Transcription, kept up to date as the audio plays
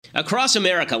Across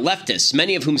America, leftists,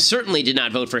 many of whom certainly did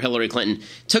not vote for Hillary Clinton,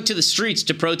 took to the streets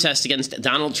to protest against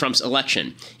Donald Trump's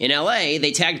election. In L.A.,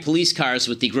 they tagged police cars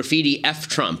with the graffiti F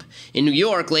Trump. In New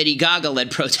York, Lady Gaga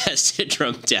led protests at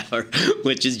Trump Tower,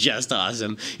 which is just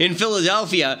awesome. In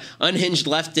Philadelphia, unhinged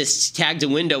leftists tagged a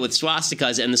window with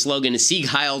swastikas and the slogan Sieg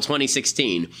Heil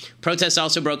 2016. Protests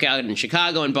also broke out in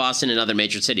Chicago and Boston and other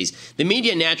major cities. The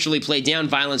media naturally played down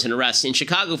violence and arrests. In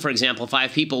Chicago, for example,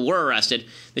 5 people were arrested.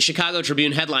 The Chicago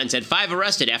Tribune headline said 5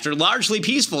 arrested after largely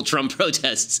peaceful Trump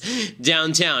protests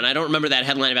downtown. I don't remember that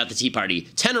headline about the Tea Party.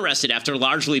 10 arrested after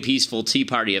largely peaceful Tea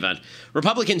Party event.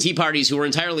 Republican Tea Parties who were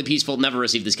entirely peaceful never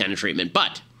received this kind of treatment.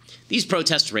 But these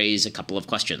protests raise a couple of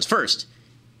questions. First,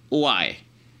 why?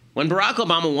 When Barack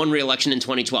Obama won re-election in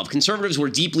 2012, conservatives were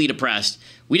deeply depressed.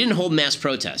 We didn't hold mass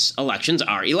protests. Elections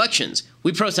are elections.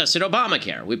 We protested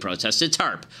Obamacare. We protested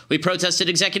TARP. We protested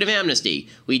executive amnesty.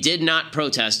 We did not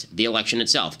protest the election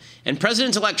itself. And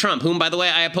President-elect Trump, whom, by the way,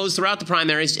 I opposed throughout the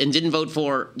primaries and didn't vote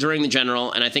for during the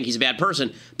general, and I think he's a bad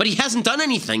person, but he hasn't done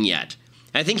anything yet.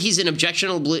 I think he's an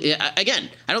objectionable, again,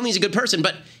 I don't think he's a good person,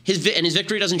 but his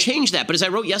victory doesn't change that. But as I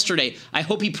wrote yesterday, I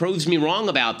hope he proves me wrong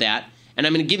about that. And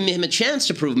I'm going to give him a chance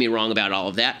to prove me wrong about all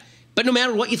of that. But no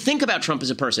matter what you think about Trump as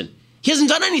a person, he hasn't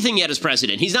done anything yet as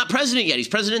president. He's not president yet. He's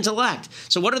president-elect.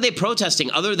 So what are they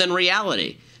protesting other than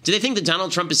reality? Do they think that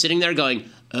Donald Trump is sitting there going,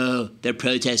 oh, they're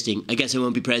protesting. I guess I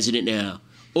won't be president now.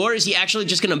 Or is he actually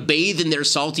just going to bathe in their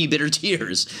salty, bitter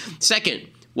tears? Second,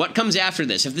 what comes after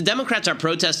this? If the Democrats are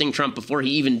protesting Trump before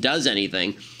he even does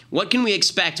anything, what can we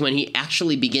expect when he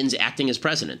actually begins acting as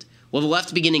president? Will the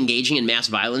left begin engaging in mass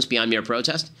violence beyond mere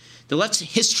protest? The left's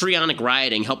histrionic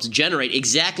rioting helped generate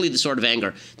exactly the sort of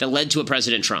anger that led to a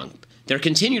President Trump. Their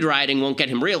continued rioting won't get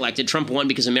him reelected. Trump won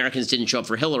because Americans didn't show up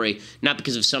for Hillary, not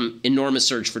because of some enormous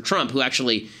surge for Trump, who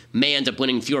actually may end up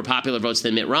winning fewer popular votes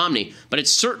than Mitt Romney. But it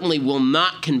certainly will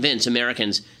not convince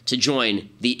Americans to join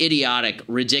the idiotic,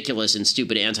 ridiculous, and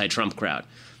stupid anti-Trump crowd.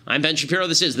 I'm Ben Shapiro.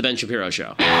 This is The Ben Shapiro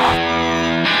Show.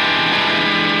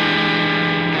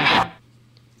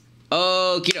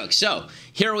 Okie doke. So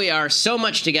here we are. So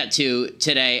much to get to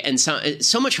today, and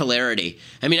so much hilarity.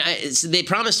 I mean, they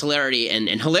promised hilarity, and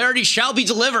hilarity shall be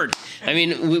delivered. I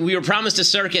mean, we were promised a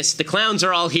circus. The clowns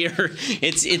are all here.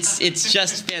 It's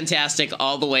just fantastic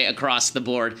all the way across the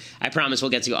board. I promise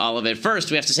we'll get to all of it. First,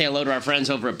 we have to say hello to our friends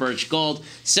over at Birch Gold.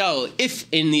 So if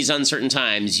in these uncertain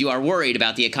times you are worried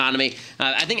about the economy,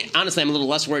 I think, honestly, I'm a little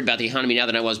less worried about the economy now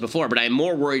than I was before, but I'm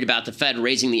more worried about the Fed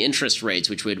raising the interest rates,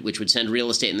 which would send real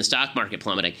estate and the stock market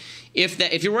plummeting.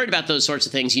 If you're worried about those sorts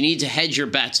of things, you need to hedge your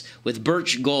bets with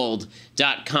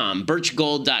birchgold.com.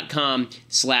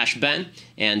 Birchgold.com/Ben.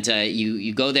 And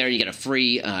you go there, you get a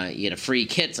free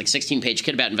kit. It's like a 16-page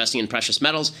kit about investing in precious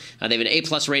metals. They have an A+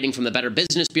 rating from the Better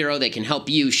Business Bureau. They can help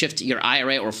you shift your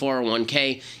IRA or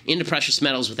 401k into precious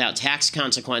metals without tax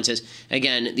consequences.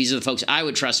 Again, these are the folks I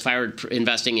would trust if I were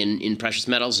investing in precious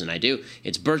metals, and I do.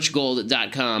 It's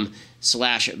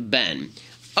birchgold.com/Ben.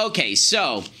 Okay,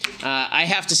 so I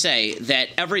have to say that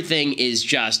everything is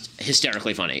just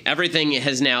hysterically funny. Everything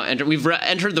has now entered. We've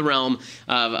entered the realm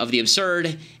of the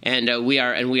absurd, and we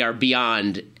are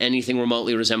beyond anything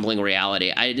remotely resembling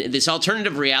reality. This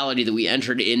alternative reality that we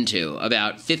entered into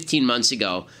about 15 months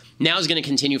ago now is going to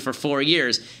continue for 4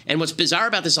 years. And what's bizarre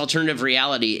about this alternative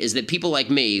reality is that people like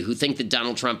me who think that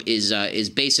Donald Trump is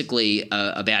basically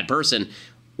a bad person,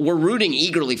 we're rooting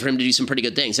eagerly for him to do some pretty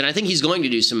good things. And I think he's going to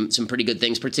do some pretty good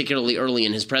things, particularly early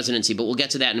in his presidency. But we'll get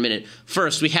to that in a minute.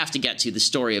 First, we have to get to the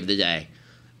story of the day.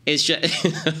 It's just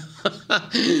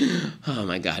oh,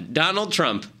 my God. Donald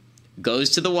Trump goes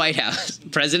to the White House.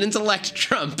 President-elect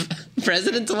Trump.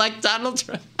 President-elect Donald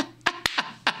Trump.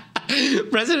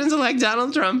 President-elect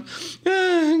Donald Trump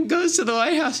goes to the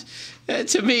White House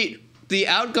to meet the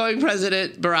outgoing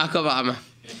president, Barack Obama.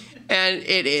 And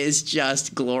it is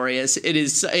just glorious. It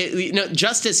is,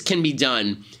 justice can be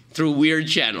done through weird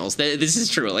channels. This is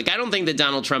true. Like, I don't think that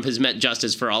Donald Trump has met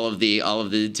justice for all of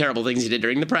the terrible things he did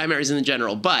during the primaries and the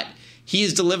general, but he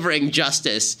is delivering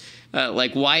justice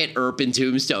like Wyatt Earp in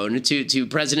Tombstone to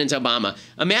President Obama.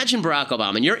 Imagine Barack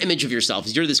Obama, and your image of yourself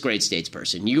is you're this great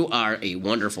statesperson. You are a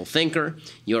wonderful thinker.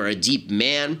 You're a deep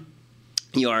man.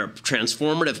 You're a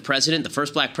transformative president, the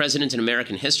first black president in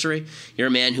American history. You're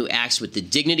a man who acts with the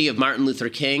dignity of Martin Luther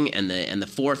King and the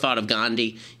forethought of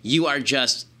Gandhi. You are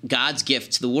just God's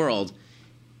gift to the world.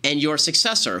 And your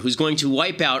successor, who's going to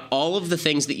wipe out all of the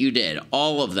things that you did,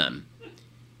 all of them,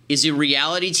 is a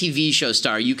reality TV show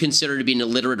star you consider to be an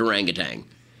illiterate orangutan.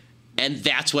 And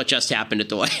that's what just happened at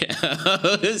the White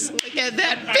House. Look at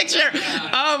that picture.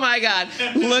 Oh my God.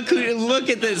 Look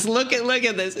at this. Look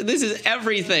at this. This is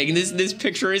everything. This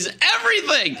picture is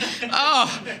everything.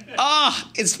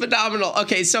 Oh, it's phenomenal.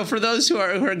 Okay, so for those who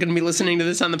are going to be listening to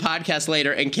this on the podcast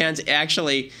later and can't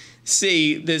actually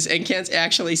see this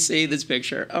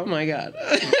picture. Oh my God.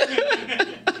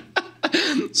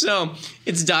 So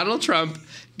it's Donald Trump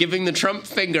giving the Trump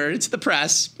finger to the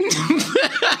press.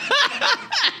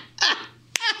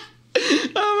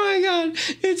 Oh my God,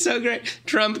 it's so great.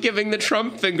 Trump giving the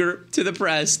Trump finger to the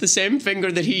press, the same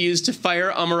finger that he used to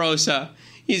fire Omarosa.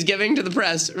 He's giving to the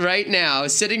press right now,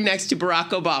 sitting next to Barack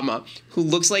Obama, who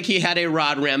looks like he had a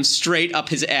rod rammed straight up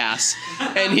his ass.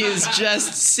 And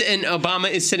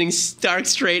Obama is sitting stark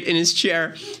straight in his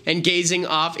chair and gazing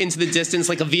off into the distance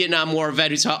like a Vietnam War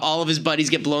vet who saw all of his buddies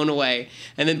get blown away.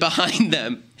 And then behind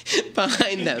them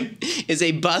is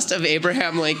a bust of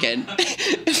Abraham Lincoln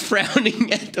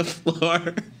frowning at the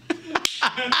floor.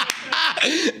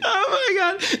 Oh my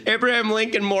God. Abraham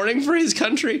Lincoln mourning for his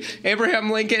country. Abraham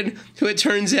Lincoln, who it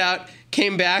turns out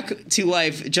came back to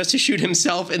life just to shoot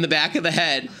himself in the back of the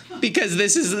head, because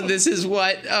this is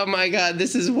what, oh my God,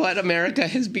 this is what America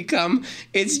has become.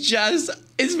 It's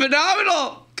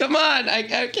phenomenal. Come on.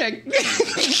 I can't.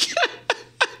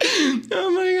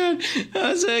 Oh my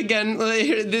God. So again,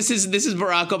 this is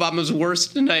Barack Obama's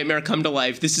worst nightmare come to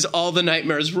life. This is all the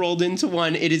nightmares rolled into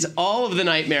one. It is all of the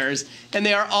nightmares, and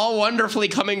they are all wonderfully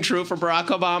coming true for Barack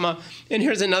Obama. And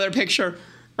here's another picture.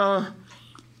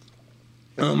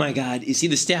 Oh my God. You see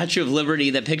the Statue of Liberty,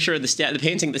 the picture of the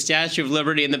painting, the Statue of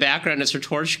Liberty in the background as her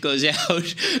torch goes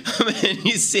out. And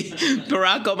you see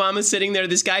Barack Obama sitting there,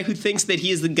 this guy who thinks that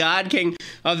he is the God King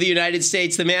of the United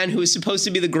States, the man who is supposed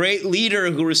to be the great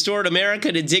leader who restored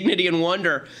America to dignity and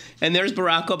wonder. And there's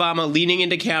Barack Obama leaning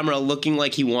into camera looking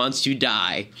like he wants to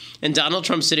die. And Donald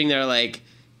Trump sitting there like,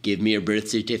 give me your birth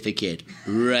certificate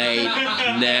right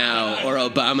now, or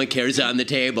Obamacare's on the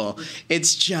table.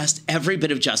 It's just every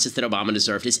bit of justice that Obama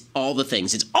deserved. It's all the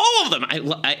things. It's all of them.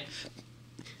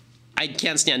 I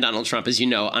can't stand Donald Trump, as you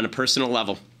know, on a personal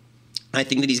level. I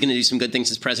think that he's going to do some good things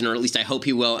as president, or at least I hope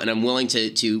he will, and I'm willing to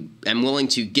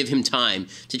give him time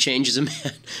to change as a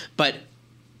man. But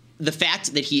the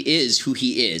fact that he is who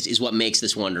he is what makes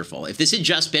this wonderful. If this had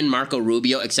just been Marco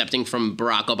Rubio accepting from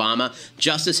Barack Obama,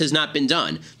 justice has not been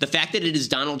done. The fact that it is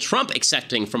Donald Trump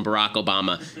accepting from Barack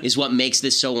Obama is what makes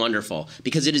this so wonderful.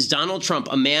 Because it is Donald Trump,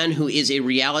 a man who is a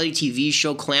reality TV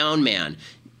show clown man,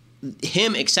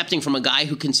 him accepting from a guy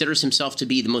who considers himself to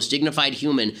be the most dignified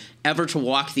human ever to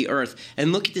walk the earth.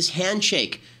 And look at this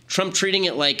handshake. Trump treating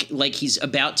it like he's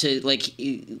about to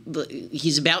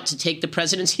take the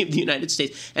presidency of the United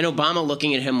States, and Obama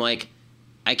looking at him like,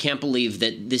 I can't believe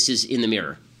that this is in the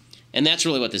mirror. And that's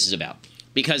really what this is about.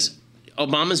 Because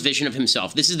Obama's vision of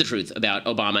himself, this is the truth about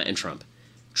Obama and Trump.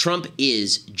 Trump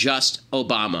is just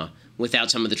Obama without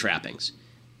some of the trappings.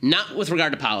 Not with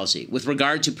regard to policy, with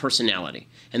regard to personality.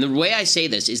 And the way I say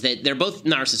this is that they're both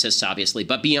narcissists, obviously,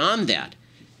 but beyond that,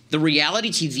 the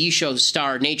reality TV show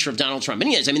star nature of Donald Trump, and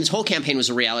he is, I mean, this whole campaign was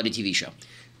a reality TV show.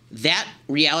 That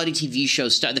reality TV show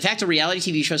star, the fact a reality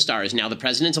TV show star is now the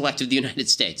president-elect of the United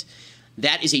States,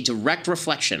 that is a direct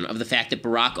reflection of the fact that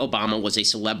Barack Obama was a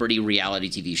celebrity reality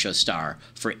TV show star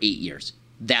for 8 years.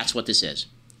 That's what this is.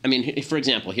 I mean, for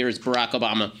example, here is Barack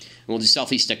Obama. We'll do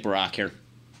selfie stick Barack here.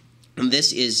 And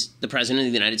this is the president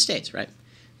of the United States, right?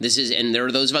 This is, and there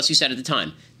are those of us who said at the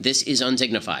time, this is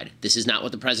undignified. This is not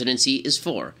what the presidency is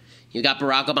for. You got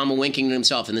Barack Obama winking to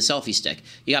himself in the selfie stick.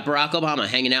 You got Barack Obama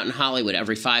hanging out in Hollywood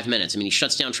every 5 minutes. I mean, he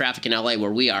shuts down traffic in L.A.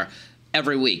 where we are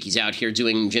every week. He's out here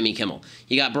doing Jimmy Kimmel.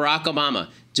 You got Barack Obama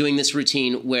doing this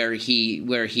routine where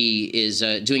he is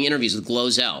doing interviews with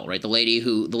Glozell, right? The lady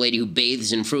who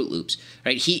bathes in Fruit Loops,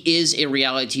 right? He is a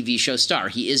reality TV show star.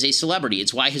 He is a celebrity.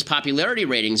 It's why his popularity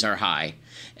ratings are high.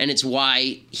 And it's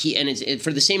why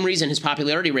for the same reason his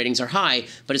popularity ratings are high,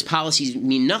 but his policies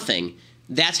mean nothing.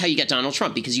 That's how you get Donald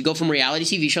Trump, because you go from reality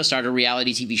TV show star to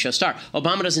reality TV show star.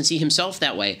 Obama doesn't see himself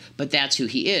that way, but that's who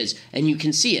he is, and you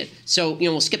can see it. So,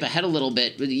 we'll skip ahead a little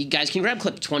bit. You guys can grab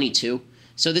clip 22.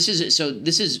 So this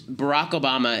is Barack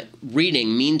Obama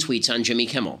reading mean tweets on Jimmy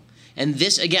Kimmel. And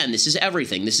this, again, this is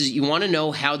everything. You want to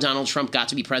know how Donald Trump got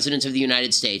to be president of the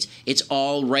United States. It's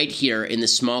all right here in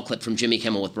this small clip from Jimmy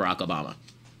Kimmel with Barack Obama.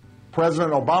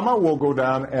 President Obama will go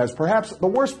down as perhaps the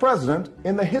worst president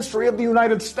in the history of the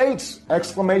United States!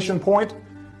 Exclamation point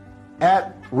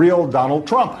at real Donald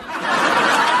Trump.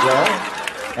 Well,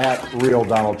 at real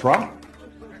Donald Trump,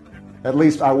 at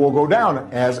least I will go down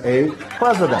as a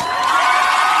president.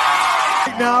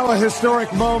 now, a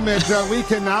historic moment. We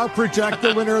can now project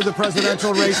the winner of the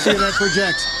presidential race. CNN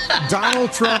projects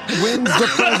Donald Trump wins the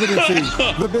presidency.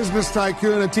 The business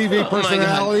tycoon and TV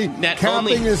personality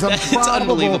capping his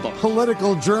improbable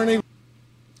political journey.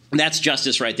 That's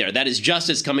justice right there. That is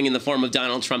justice coming in the form of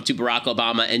Donald Trump to Barack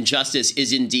Obama, and justice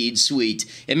is indeed sweet.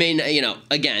 It may,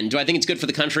 again, do I think it's good for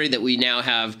the country that we now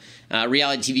have a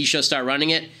reality TV show star running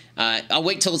it? I'll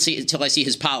wait till I see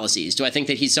his policies. Do I think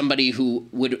that he's somebody who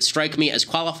would strike me as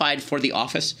qualified for the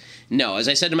office? No. As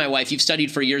I said to my wife, you've studied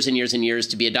for years and years and years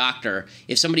to be a doctor.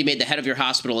 If somebody made the head of your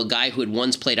hospital a guy who had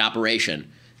once played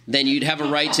operation, then you'd have a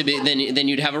right to be then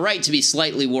you'd have a right to be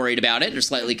slightly worried about it or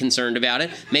slightly concerned about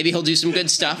it. Maybe he'll do some good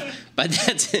stuff, but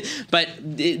by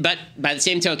the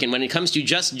same token, when it comes to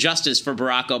just justice for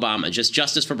Barack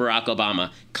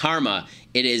Obama, karma,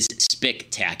 it is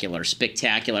spectacular.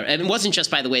 And it wasn't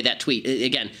just, by the way, that tweet.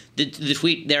 Again, the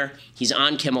tweet there, he's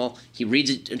on Kimmel. He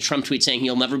reads a Trump tweet saying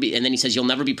he'll never be, and then he says you'll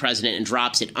never be president and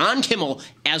drops it on Kimmel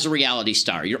as a reality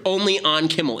star. You're only on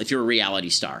Kimmel if you're a reality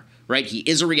star. Right? He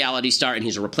is a reality star, and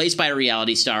he's replaced by a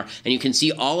reality star, and you can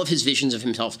see all of his visions of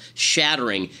himself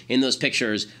shattering in those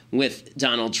pictures with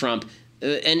Donald Trump.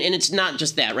 And it's not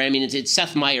just that, right? I mean, it's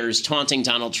Seth Meyers taunting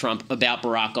Donald Trump about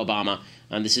Barack Obama.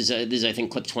 This is I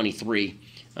think, clip 23.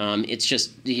 It's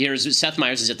just, here's Seth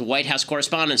Meyers is at the White House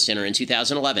Correspondents' Dinner in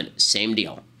 2011. Same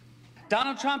deal.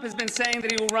 Donald Trump has been saying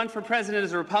that he will run for president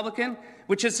as a Republican,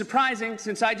 which is surprising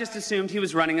since I just assumed he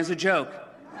was running as a joke.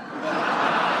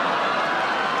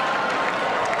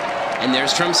 And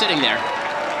there's Trump sitting there,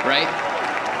 right?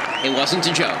 It wasn't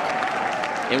a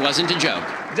joke.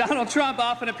 Donald Trump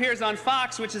often appears on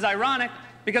Fox, which is ironic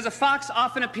because a fox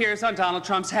often appears on Donald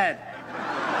Trump's head.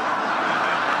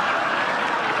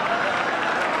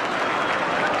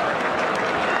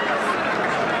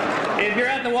 If you're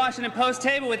at the Washington Post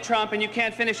table with Trump and you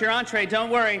can't finish your entree, don't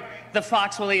worry, the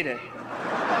fox will eat it.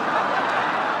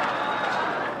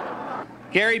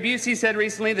 Gary Busey said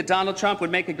recently that Donald Trump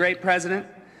would make a great president.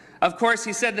 Of course,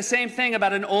 he said the same thing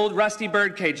about an old rusty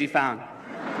birdcage he found.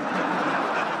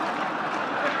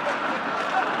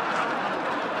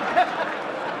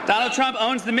 Donald Trump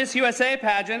owns the Miss USA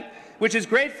pageant, which is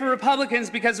great for Republicans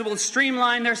because it will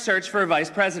streamline their search for a vice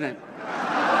president.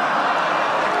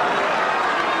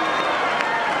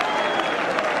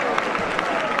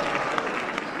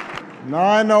 Now,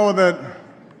 I know that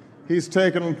he's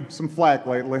taken some flack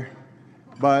lately,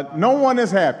 but no one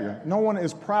is happier, no one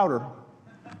is prouder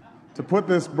to put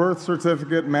this birth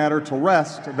certificate matter to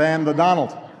rest than the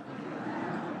Donald.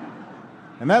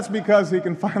 And that's because he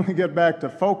can finally get back to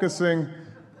focusing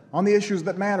on the issues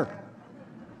that matter.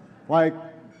 Like,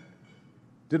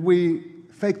 did we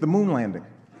fake the moon landing?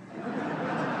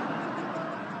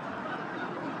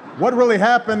 What really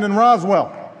happened in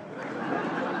Roswell?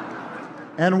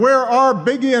 And where are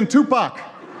Biggie and Tupac?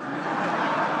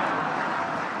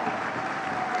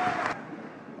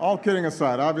 All kidding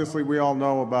aside, obviously we all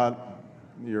know about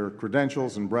your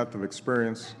credentials and breadth of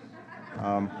experience.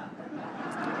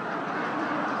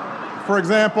 For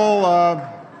example,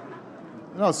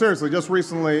 no, seriously, just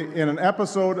recently in an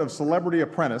episode of Celebrity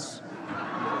Apprentice,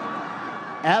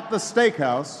 at the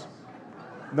steakhouse,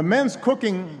 the men's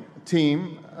cooking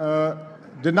team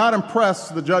did not impress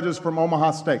the judges from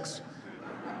Omaha Steaks.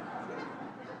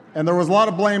 And there was a lot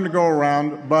of blame to go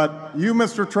around, but you,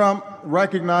 Mr. Trump,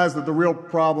 recognized that the real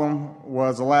problem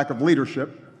was a lack of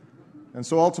leadership. And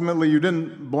so ultimately you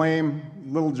didn't blame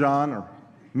Little John or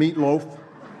Meatloaf.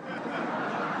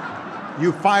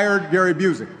 You fired Gary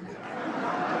Busey.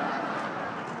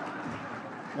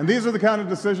 And these are the kind of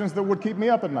decisions that would keep me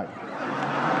up at night.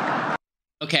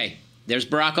 Okay, there's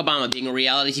Barack Obama being a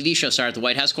reality TV show star at the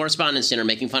White House Correspondents' Dinner,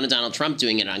 making fun of Donald Trump,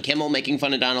 doing it on Kimmel, making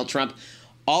fun of Donald Trump.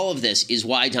 All of this is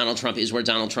why Donald Trump is where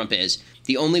Donald Trump is.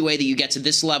 The only way that you get to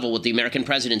this level with the American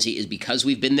presidency is because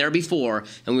we've been there before,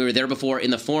 and we were there before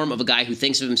in the form of a guy who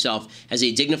thinks of himself as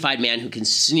a dignified man who can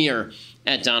sneer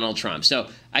at Donald Trump. So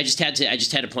I just had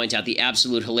to point out the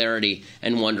absolute hilarity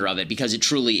and wonder of it, because it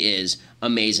truly is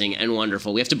amazing and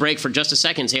wonderful. We have to break for just a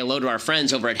second, say hello to our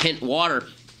friends over at Hint Water.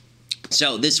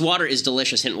 So this water is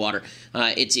delicious, Hint Water.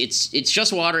 It's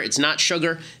just water. It's not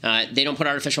sugar. They don't put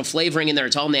artificial flavoring in there.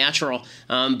 It's all natural.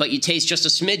 But you taste just a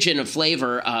smidgen of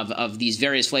flavor of these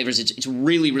various flavors. It's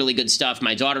really, really good stuff.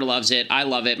 My daughter loves it. I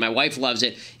love it. My wife loves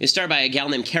it. It was started by a gal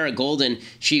named Kara Golden.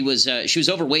 She was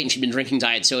overweight and she'd been drinking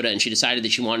diet soda, and she decided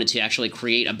that she wanted to actually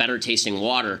create a better tasting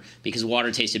water because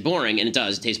water tasted boring, and it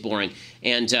does. It tastes boring.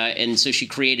 And so she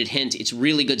created Hint. It's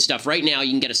really good stuff. Right now,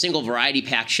 you can get a single variety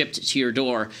pack shipped to your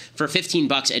door for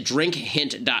 $15 at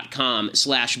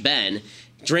drinkhint.com/Ben.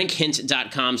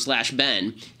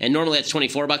 drinkhint.com/Ben. And normally that's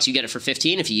 $24. You get it for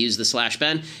 $15 if you use the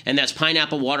 /Ben. And that's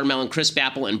pineapple, watermelon, crisp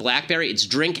apple, and blackberry. It's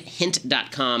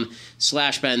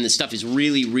drinkhint.com/Ben. This stuff is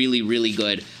really, really, really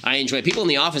good. I enjoy it. People in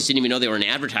the office didn't even know they were an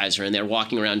advertiser, and they're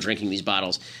walking around drinking these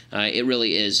bottles. It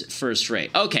really is first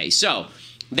rate. Okay, so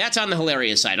that's on the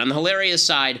hilarious side. On the hilarious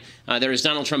side, there is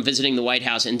Donald Trump visiting the White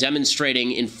House and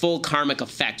demonstrating in full karmic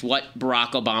effect what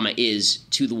Barack Obama is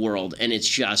to the world, and it's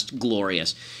just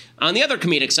glorious. On the other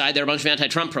comedic side, there are a bunch of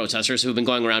anti-Trump protesters who have been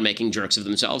going around making jerks of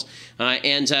themselves,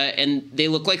 and they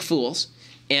look like fools.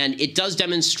 And it does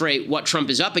demonstrate what Trump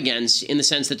is up against in the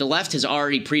sense that the left has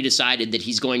already pre-decided that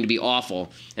he's going to be awful,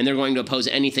 and they're going to oppose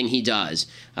anything he does.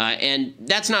 And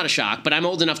that's not a shock, but I'm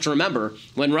old enough to remember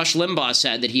when Rush Limbaugh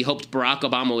said that he hoped Barack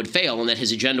Obama would fail and that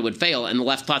his agenda would fail, and the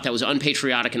left thought that was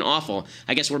unpatriotic and awful.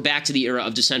 I guess we're back to the era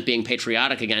of dissent being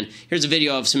patriotic again. Here's a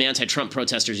video of some anti-Trump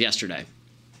protesters yesterday.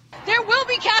 There will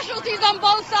be casualties on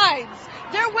both sides.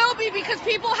 There will be, because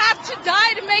people have to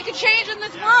die to make a change in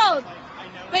this world.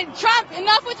 But Trump,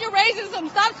 enough with your racism.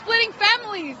 Stop splitting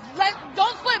families.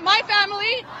 Don't split my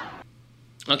family.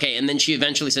 Okay, and then she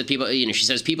eventually said people are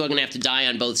going to have to die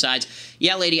on both sides.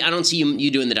 Yeah, lady, I don't see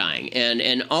you doing the dying.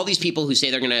 And all these people who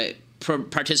say they're going to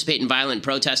participate in violent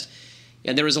protest,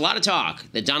 there was a lot of talk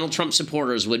that Donald Trump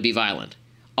supporters would be violent.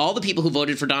 All the people who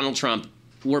voted for Donald Trump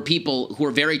were people who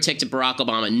were very ticked at Barack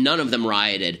Obama. None of them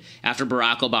rioted after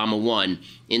Barack Obama won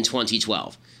in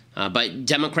 2012. But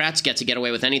Democrats get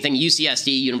away with anything.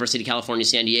 UCSD, University of California,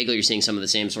 San Diego, you're seeing some of the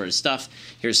same sort of stuff.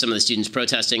 Here's some of the students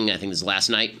protesting. I think this is last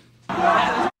night.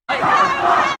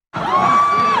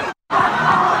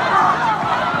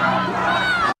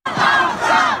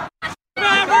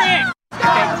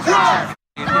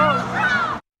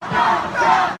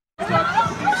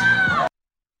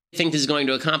 Think this is going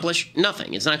to accomplish?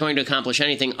 Nothing. It's not going to accomplish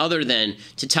anything other than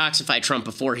to toxify Trump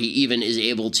before he even is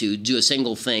able to do a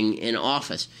single thing in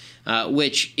office,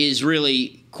 which is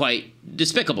really quite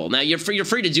despicable. Now, you're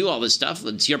free to do all this stuff.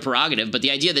 It's your prerogative. But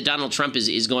the idea that Donald Trump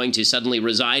is going to suddenly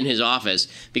resign his office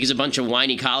because a bunch of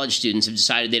whiny college students have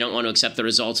decided they don't want to accept the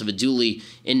results of a duly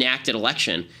enacted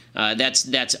election,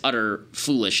 that's utter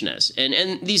foolishness.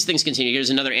 And these things continue.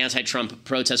 Here's another anti-Trump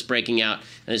protest breaking out,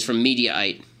 and it's from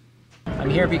Mediaite.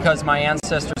 I'm here because my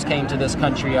ancestors came to this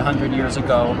country 100 years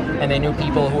ago, and they knew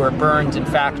people who were burned in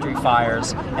factory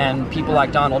fires, and people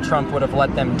like Donald Trump would have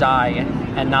let them die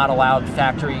and not allowed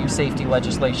factory safety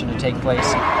legislation to take place.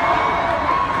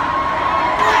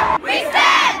 We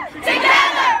stand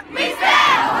together! We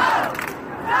stand!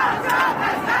 Donald Trump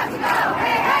has got to go!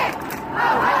 Hey, hey!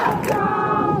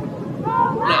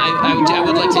 I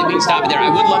would like to stop it there. I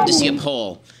would love to see a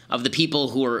poll of the people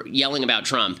who are yelling about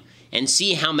Trump and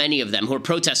see how many of them who are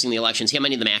protesting the elections, how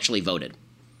many of them actually voted.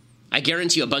 I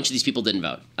guarantee you a bunch of these people didn't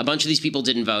vote. A bunch of these people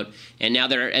didn't vote, and now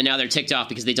they're ticked off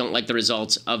because they don't like the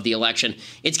results of the election.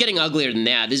 It's getting uglier than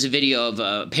that. This is a video of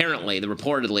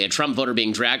reportedly a Trump voter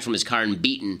being dragged from his car and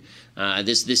beaten.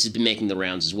 This has been making the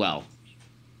rounds as well.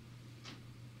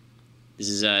 This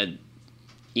is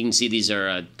you can see these are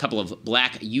a couple of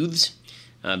black youths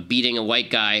beating a white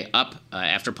guy up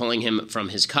after pulling him from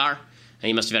his car. And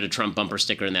he must have had a Trump bumper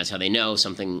sticker, and that's how they know,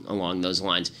 something along those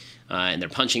lines. And they're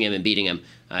punching him and beating him.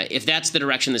 If that's the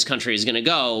direction this country is going to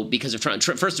go because of Trump,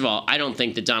 first of all, I don't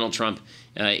think that Donald Trump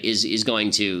is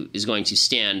going to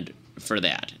stand for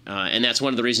that. And that's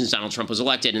one of the reasons Donald Trump was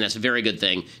elected, and that's a very good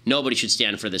thing. Nobody should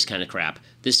stand for this kind of crap.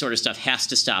 This sort of stuff has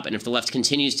to stop. And if the left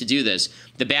continues to do this,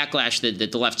 the backlash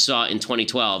that the left saw in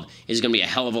 2012 is going to be a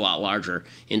hell of a lot larger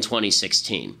in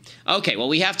 2016. Okay, well,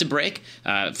 we have to break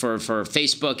for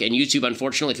Facebook and YouTube,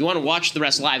 unfortunately. If you want to watch the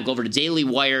rest live, go over to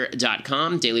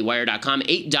dailywire.com, dailywire.com.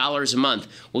 $8 a month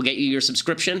will get you your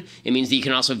subscription. It means that you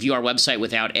can also view our website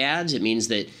without ads. It means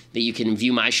that you can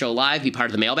view my show live, be part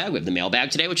of the mailbag. We have the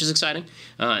mailbag today, which is exciting.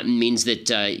 It means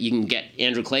that you can get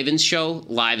Andrew Klavan's show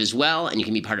live as well, and you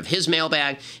can be part of his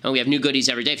mailbag. And we have new goodies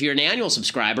every day. If you're an annual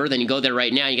subscriber, then you go there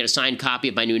right now. You get a signed copy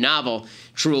of my new novel,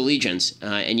 True Allegiance,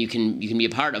 and you can be a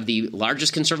part of the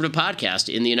largest conservative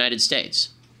podcast in the United States.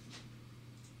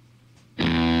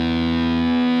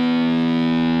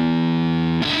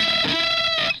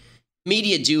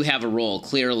 Media do have a role,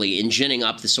 clearly, in ginning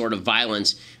up the sort of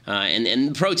violence and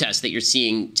the protests that you're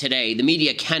seeing today. The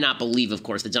media cannot believe, of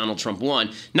course, that Donald Trump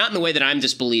won. Not in the way that I'm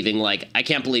disbelieving, like, I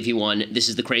can't believe he won. This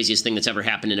is the craziest thing that's ever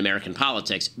happened in American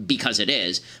politics, because it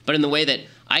is. But in the way that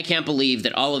I can't believe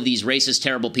that all of these racist,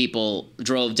 terrible people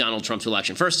drove Donald Trump to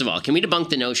election. First of all, can we debunk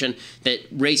the notion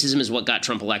that racism is what got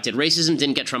Trump elected? Racism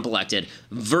didn't get Trump elected.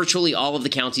 Virtually all of the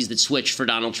counties that switched for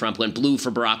Donald Trump went blue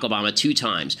for Barack Obama 2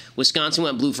 times. Wisconsin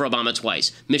went blue for Obama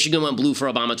twice. Michigan went blue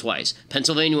for Obama twice.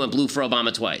 Pennsylvania went blue for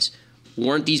Obama twice.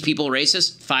 weren't these people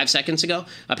racist 5 seconds ago?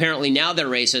 Apparently now they're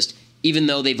racist, even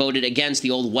though they voted against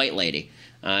the old white lady.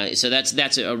 So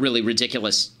that's a really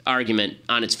ridiculous argument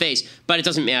on its face, but it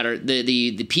doesn't matter.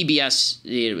 The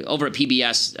PBS, over at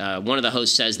PBS, one of the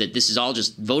hosts says that this is all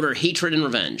just voter hatred and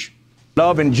revenge.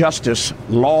 Love and justice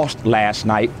lost last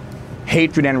night.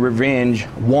 Hatred and revenge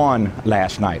won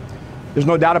last night. There's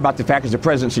no doubt about the fact, as the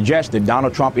president suggested,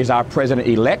 Donald Trump is our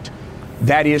president-elect.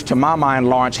 That is, to my mind,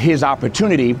 Lawrence, his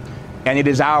opportunity, and it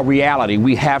is our reality.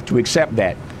 We have to accept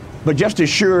that. But just as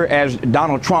sure as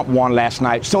Donald Trump won last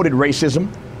night, so did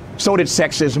racism, so did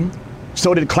sexism,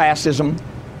 so did classism,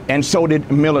 and so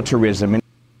did militarism.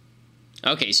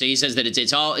 Okay, so he says that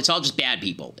it's all just bad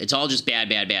people. It's all just bad,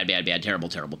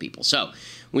 terrible people. So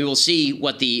we will see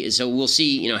we'll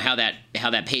see how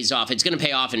that pays off. It's going to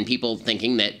pay off in people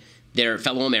thinking that their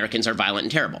fellow Americans are violent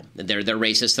and terrible. They're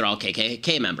racist. They're all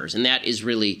KKK members. And that is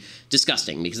really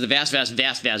disgusting because the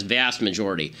vast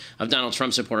majority of Donald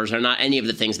Trump supporters are not any of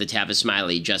the things that Tavis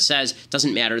Smiley just says.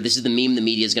 Doesn't matter. This is the meme the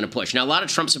media is going to push. Now, a lot of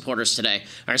Trump supporters today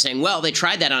are saying, well, they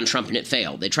tried that on Trump and it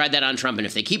failed. They tried that on Trump, and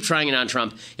if they keep trying it on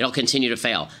Trump, it'll continue to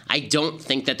fail. I don't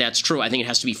think that that's true. I think it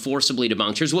has to be forcibly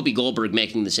debunked. Here's Whoopi Goldberg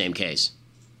making the same case.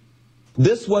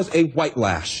 This was a white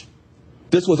lash.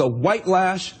 This was a white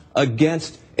lash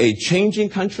against a changing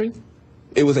country.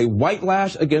 It was a white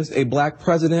lash against a black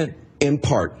president in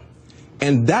part.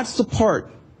 And that's the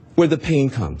part where the pain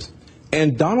comes.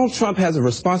 And Donald Trump has a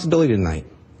responsibility tonight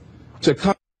to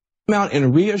come out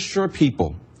and reassure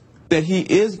people that he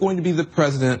is going to be the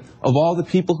president of all the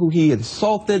people who he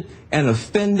insulted and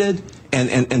offended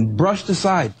and brushed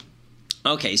aside.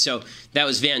 Okay, so that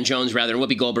was Van Jones, rather. And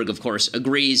Whoopi Goldberg, of course,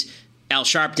 agrees. Al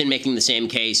Sharpton making the same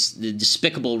case, the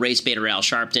despicable race baiter Al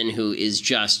Sharpton, who is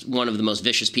just one of the most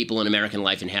vicious people in American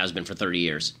life and has been for 30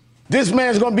 years. This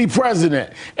man's going to be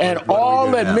president, and all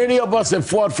that many of us have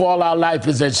fought for all our life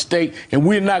is at stake, and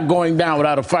we're not going down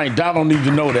without a fight. Donald needs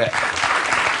to know that.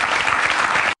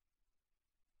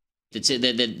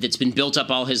 That's been built up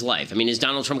all his life. I mean, is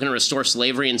Donald Trump going to restore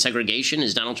slavery and segregation?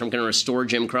 Is Donald Trump going to restore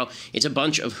Jim Crow? It's a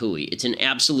bunch of hooey. It's an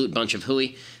absolute bunch of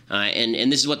hooey. And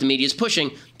this is what the media is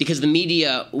pushing because the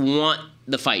media want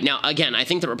the fight. Now, again, I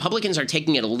think the Republicans are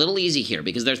taking it a little easy here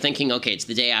because they're thinking, okay, it's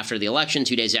the day after the election,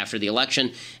 2 days after the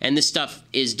election, and this stuff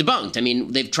is debunked. I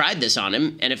mean, they've tried this on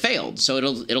him, and it failed, so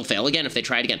it'll fail again if they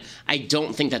try it again. I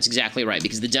don't think that's exactly right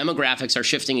because the demographics are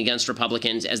shifting against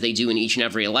Republicans as they do in each and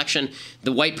every election.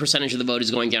 The white percentage of the vote is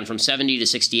going down from 70 to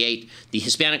 68. The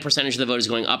Hispanic percentage of the vote is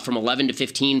going up from 11 to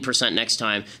 15% next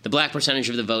time. The black percentage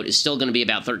of the vote is still going to be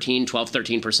about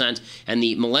 13%, and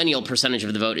the millennial percentage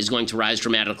of the vote is going to rise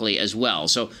dramatically as well.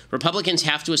 So Republicans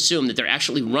have to assume that they're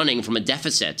actually running from a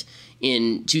deficit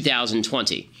in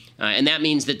 2020. And that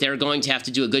means that they're going to have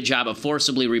to do a good job of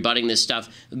forcibly rebutting this stuff.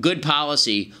 Good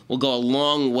policy will go a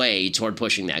long way toward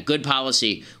pushing that. Good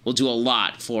policy will do a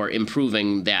lot for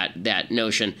improving that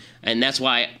notion. And that's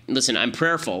why, listen, I'm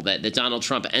prayerful that Donald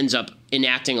Trump ends up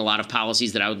enacting a lot of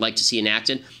policies that I would like to see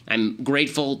enacted. I'm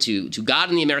grateful to God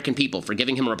and the American people for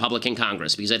giving him a Republican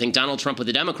Congress, because I think Donald Trump with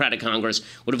a Democratic Congress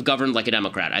would have governed like a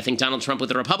Democrat. I think Donald Trump with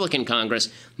a Republican Congress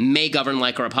may govern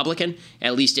like a Republican,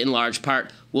 at least in large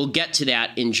part. We'll get to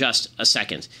that in just a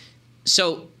second.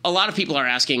 So a lot of people are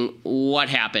asking what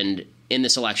happened in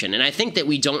this election, and I think that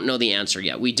we don't know the answer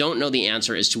yet. We don't know the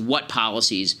answer as to what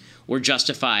policies were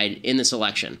justified in this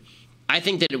election. I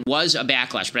think that it was a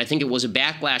backlash, but I think it was a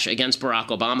backlash against Barack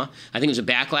Obama. I think it was a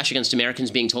backlash against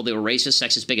Americans being told they were racist,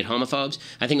 sexist, bigot, homophobes.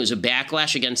 I think it was a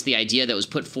backlash against the idea that was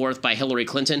put forth by Hillary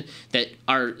Clinton that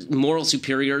our moral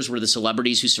superiors were the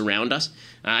celebrities who surround us.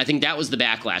 I think that was the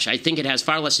backlash. I think it has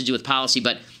far less to do with policy,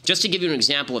 but just to give you an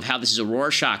example of how this is a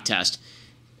Rorschach test,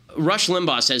 Rush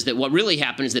Limbaugh says that what really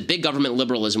happened is that big government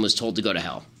liberalism was told to go to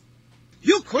hell.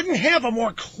 You couldn't have a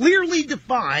more clearly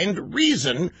defined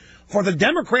reason for the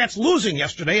Democrats losing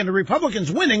yesterday and the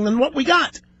Republicans winning than what we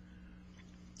got.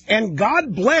 And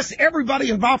God bless everybody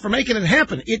involved for making it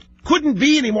happen. It couldn't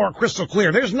be any more crystal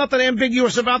clear. There's nothing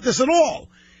ambiguous about this at all.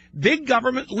 Big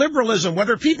government liberalism,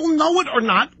 whether people know it or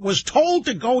not, was told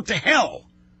to go to hell.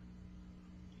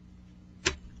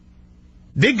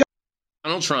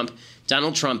 Donald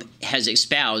Trump has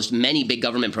espoused many big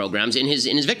government programs in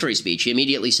his victory speech. He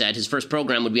immediately said his first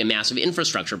program would be a massive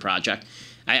infrastructure project.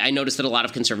 I noticed that a lot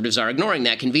of conservatives are ignoring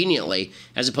that conveniently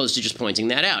as opposed to just pointing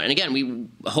that out. And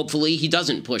again, hopefully he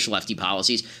doesn't push lefty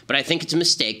policies, but I think it's a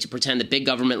mistake to pretend that big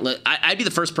government I'd be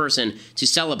the first person to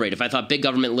celebrate if I thought big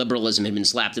government liberalism had been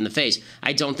slapped in the face.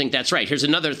 I don't think that's right. Here's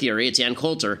another theory. It's Ann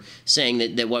Coulter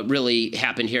saying that what really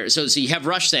happened here. So you have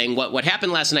Rush saying what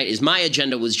happened last night is my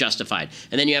agenda was justified.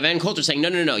 And then you have Ann Coulter Coulter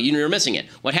saying, no, you're missing it.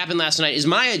 What happened last night is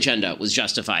my agenda was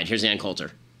justified. Here's Ann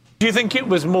Coulter. Do you think it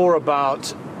was more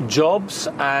about jobs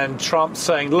and Trump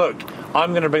saying, look,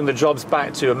 I'm going to bring the jobs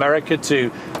back to America,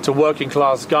 to working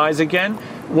class guys again?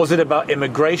 Was it about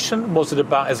immigration? Was it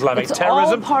about Islamic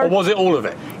terrorism? Or was it all of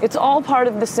it? It's all part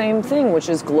of the same thing, which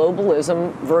is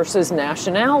globalism versus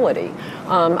nationality.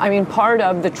 Part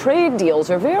of the trade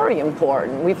deals are very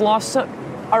important. We've lost the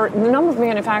number of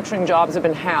manufacturing jobs have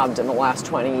been halved in the last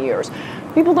 20 years.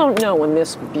 People don't know in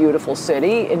this beautiful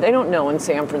city, they don't know in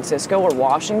San Francisco or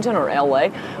Washington or LA,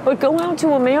 but go out to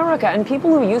America and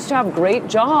people who used to have great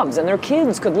jobs and their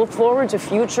kids could look forward to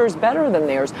futures better than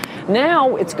theirs.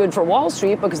 Now it's good for Wall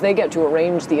Street because they get to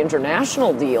arrange the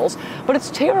international deals, but it's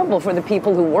terrible for the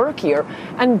people who work here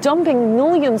and dumping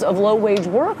millions of low-wage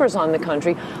workers on the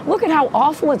country. Look at how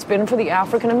awful it's been for the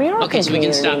African American community. Okay, so we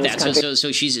can stop that.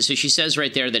 So she says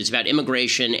right there that it's about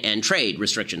immigration and trade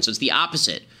restrictions. So it's the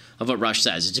opposite of what Rush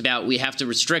says. It's about we have to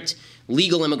restrict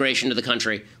legal immigration to the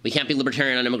country. We can't be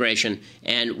libertarian on immigration.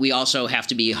 And we also have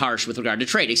to be harsh with regard to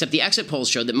trade. Except the exit polls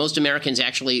showed that most Americans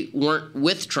actually weren't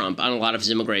with Trump on a lot of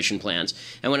his immigration plans.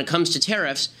 And when it comes to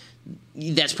tariffs,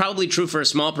 that's probably true for a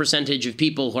small percentage of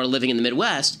people who are living in the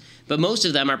Midwest, but most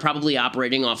of them are probably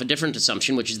operating off a different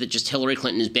assumption, which is that just Hillary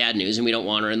Clinton is bad news and we don't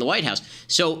want her in the White House.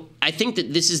 So I think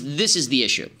that this is the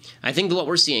issue. I think that what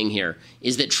we're seeing here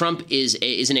is that Trump is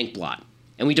an ink blot.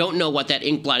 And we don't know what that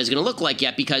ink blot is going to look like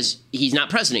yet because he's not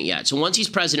president yet. So once he's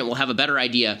president, we'll have a better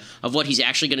idea of what he's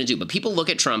actually going to do. But people look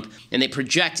at Trump and they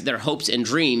project their hopes and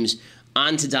dreams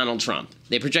onto Donald Trump.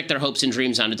 They project their hopes and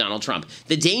dreams onto Donald Trump.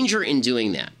 The danger in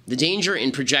doing that, the danger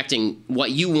in projecting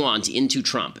what you want into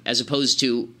Trump as opposed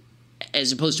to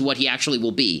what he actually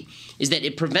will be, is that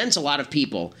it prevents a lot of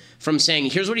people from saying,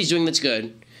 here's what he's doing that's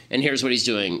good, and here's what he's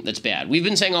doing that's bad. We've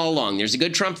been saying all along, there's a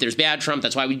good Trump, there's bad Trump.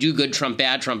 That's why we do good Trump,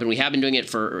 bad Trump, and we have been doing it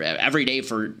for every day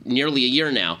for nearly a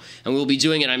year now, and we'll be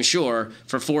doing it, I'm sure,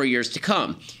 for 4 years to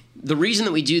come. The reason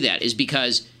that we do that is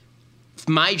because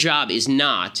my job is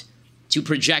not to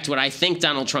project what I think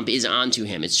Donald Trump is onto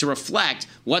him. It's to reflect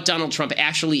what Donald Trump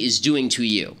actually is doing to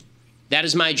you. That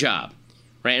is my job,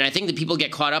 right? And I think that people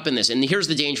get caught up in this. And here's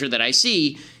the danger that I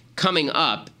see coming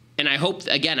up. And I hope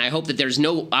that there's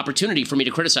no opportunity for me to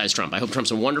criticize Trump. I hope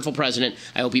Trump's a wonderful president.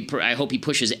 I hope he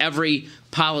pushes every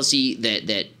policy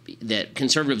that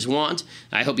conservatives want.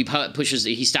 I hope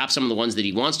he stops some of the ones that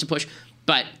he wants to push.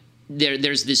 But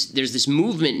there's this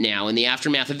movement now in the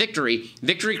aftermath of victory.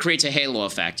 Victory creates a halo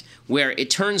effect where it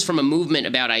turns from a movement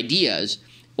about ideas,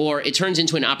 or it turns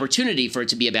into an opportunity for it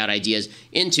to be about ideas,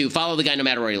 into follow the guy no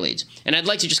matter where he leads. And I'd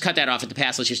like to just cut that off at the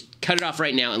pass. Let's just cut it off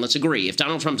right now and let's agree. If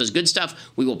Donald Trump does good stuff,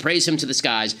 we will praise him to the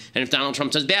skies. And if Donald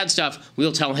Trump does bad stuff,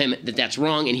 we'll tell him that that's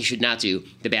wrong and he should not do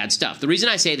the bad stuff. The reason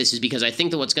I say this is because I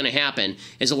think that what's going to happen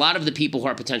is a lot of the people who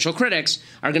are potential critics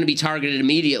are going to be targeted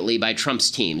immediately by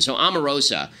Trump's team. So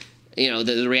Omarosa,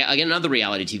 again, another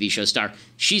reality TV show star,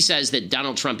 she says that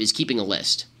Donald Trump is keeping a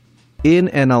list. In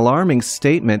an alarming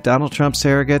statement, Donald Trump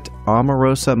surrogate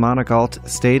Omarosa Montegault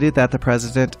stated that the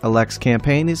president-elect's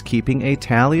campaign is keeping a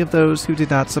tally of those who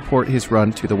did not support his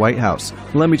run to the White House.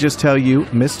 Let me just tell you,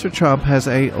 Mr. Trump has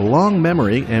a long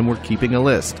memory, and we're keeping a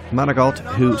list. Montegault,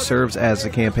 who serves as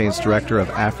the campaign's director of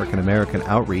African-American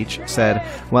outreach, said,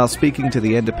 while speaking to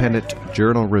the Independent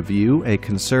Journal Review, a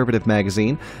conservative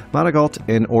magazine, Montegault,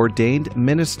 an ordained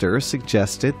minister,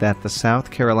 suggested that the South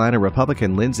Carolina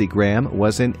Republican Lindsey Graham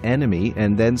was an enemy,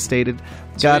 and then stated,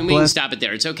 God bless. We can stop it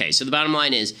there. It's okay. So the bottom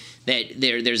line is that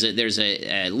there's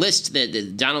a list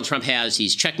that Donald Trump has.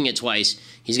 He's checking it twice.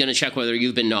 He's going to check whether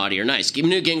you've been naughty or nice.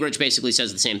 Newt Gingrich basically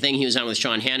says the same thing. He was on with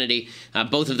Sean Hannity,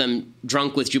 both of them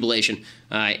drunk with jubilation.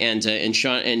 And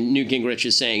Newt Gingrich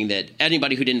is saying that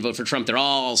anybody who didn't vote for Trump, they're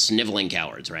all sniveling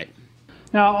cowards, right?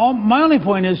 Now, my only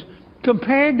point is,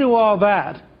 compared to all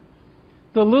that,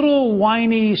 the little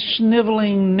whiny,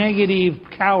 sniveling, negative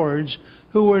cowards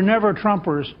who were never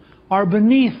Trumpers are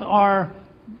beneath our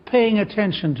paying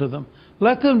attention to them.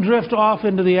 Let them drift off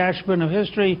into the ash bin of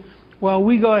history while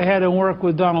we go ahead and work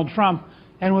with Donald Trump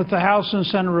and with the House and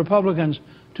Senate Republicans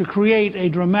to create a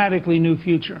dramatically new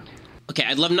future. Okay,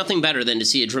 I'd love nothing better than to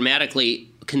see a dramatically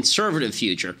conservative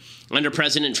future under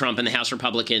President Trump and the House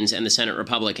Republicans and the Senate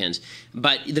Republicans.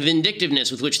 But the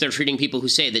vindictiveness with which they're treating people who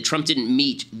say that Trump didn't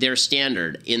meet their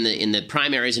standard in the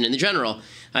primaries and in the general,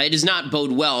 it does not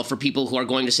bode well for people who are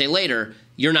going to say later,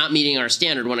 you're not meeting our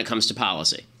standard when it comes to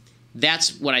policy.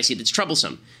 That's what I see that's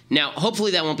troublesome. Now,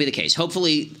 hopefully that won't be the case.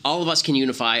 Hopefully all of us can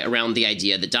unify around the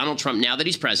idea that Donald Trump, now that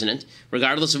he's president,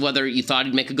 regardless of whether you thought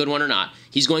he'd make a good one or not,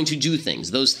 he's going to do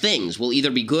things. Those things will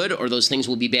either be good or those things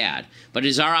will be bad. But it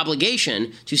is our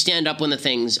obligation to stand up when the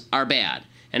things are bad.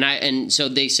 And so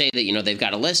they say that, they've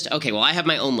got a list. Okay, well, I have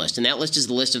my own list, and that list is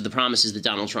the list of the promises that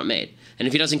Donald Trump made. And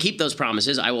if he doesn't keep those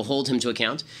promises, I will hold him to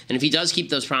account. And if he does keep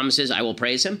those promises, I will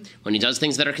praise him. When he does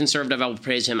things that are conservative, I will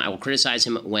praise him. I will criticize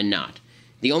him when not.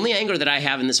 The only anger that I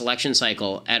have in this election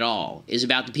cycle at all is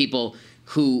about the people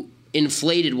who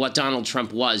inflated what Donald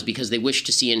Trump was because they wished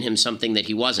to see in him something that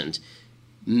he wasn't.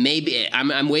 Maybe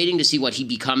I'm waiting to see what he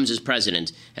becomes as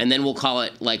president, and then we'll call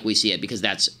it like we see it, because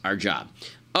that's our job.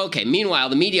 Okay, meanwhile,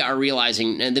 the media are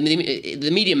realizing the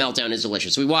media meltdown is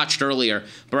delicious. We watched earlier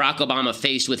Barack Obama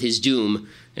faced with his doom,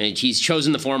 and he's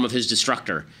chosen the form of his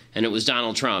destructor, and it was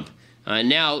Donald Trump.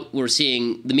 Now we're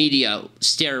seeing the media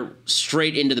stare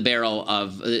straight into the barrel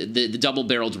of the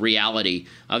double-barreled reality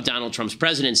of Donald Trump's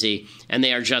presidency, and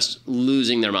they are just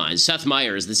losing their minds. Seth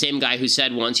Meyers, the same guy who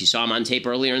said once, you saw him on tape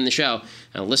earlier in the show,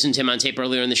 listened to him on tape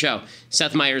earlier in the show,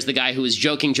 Seth Meyers, the guy who was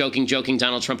joking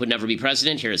Donald Trump would never be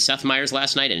president. Here is Seth Meyers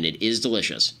last night, and it is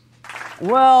delicious.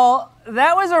 Well,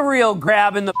 that was a real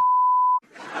grab in the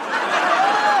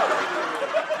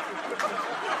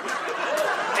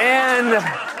and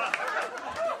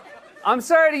I'm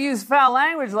sorry to use foul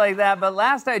language like that, but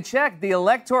last I checked, the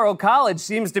Electoral College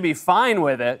seems to be fine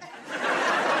with it.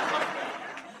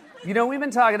 We've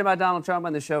been talking about Donald Trump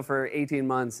on the show for 18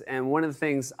 months, and one of the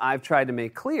things I've tried to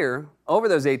make clear over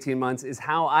those 18 months is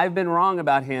how I've been wrong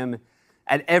about him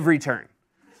at every turn.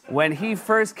 When he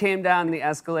first came down the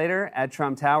escalator at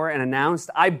Trump Tower and announced,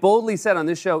 I boldly said on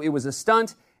this show it was a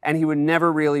stunt and he would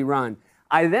never really run.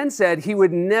 I then said he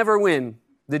would never win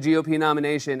the GOP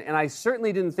nomination, and I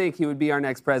certainly didn't think he would be our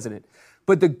next president.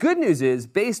 But the good news is,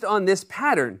 based on this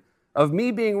pattern of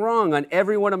me being wrong on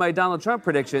every one of my Donald Trump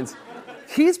predictions,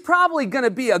 he's probably going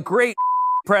to be a great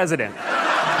president.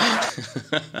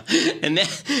 And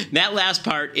that last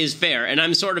part is fair, and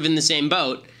I'm sort of in the same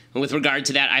boat with regard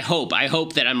to that. I hope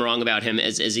that I'm wrong about him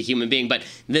as a human being. But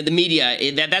the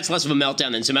media, that's less of a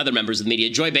meltdown than some other members of the media.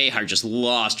 Joy Behar just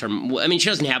lost her. I mean, she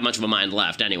doesn't have much of a mind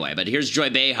left anyway. But here's Joy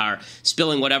Behar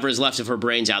spilling whatever is left of her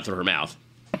brains out through her mouth.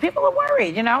 People are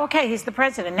worried, okay, he's the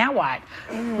president. Now what?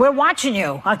 We're watching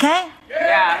you, okay?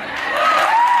 Yeah.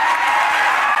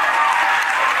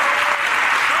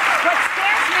 What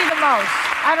scares me the most,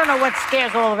 I don't know what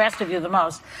scares all the rest of you the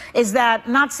most, is that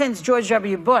not since George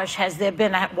W. Bush has there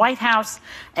been a White House,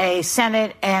 a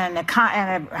Senate, and a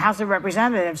House of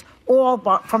Representatives all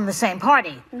from the same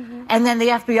party. Mm-hmm. And then the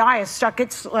FBI has stuck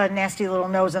its nasty little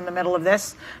nose in the middle of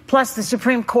this. Plus the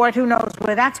Supreme Court, who knows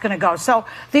where that's going to go. So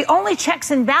the only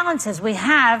checks and balances we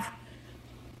have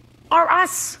are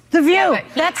us, The View.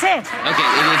 That's it. Okay,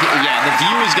 yeah, The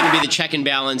View is going to be the check and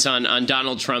balance on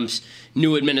Donald Trump's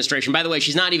new administration. By the way,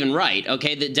 she's not even right,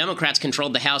 okay? The Democrats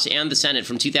controlled the House and the Senate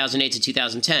from 2008 to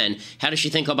 2010. How does she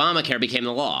think Obamacare became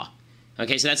the law?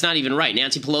 Okay, so that's not even right.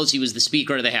 Nancy Pelosi was the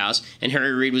Speaker of the House, and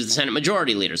Harry Reid was the Senate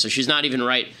Majority Leader, so she's not even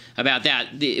right about that.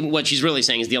 What she's really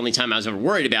saying is the only time I was ever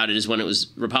worried about it is when it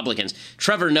was Republicans.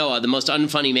 Trevor Noah, the most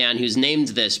unfunny man who's named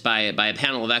this by a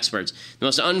panel of experts, the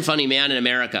most unfunny man in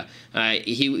America,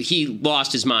 he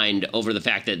lost his mind over the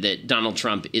fact that Donald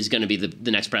Trump is going to be the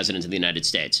next president of the United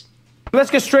States. Let's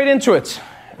get straight into it.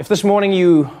 If this morning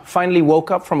you finally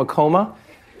woke up from a coma,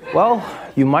 well,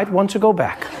 you might want to go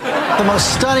back. The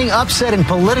most stunning upset in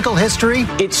political history.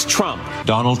 It's Trump.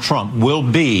 Donald Trump will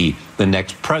be the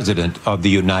next president of the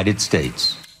United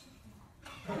States.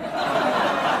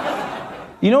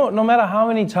 No matter how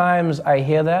many times I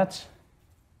hear that,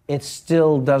 it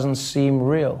still doesn't seem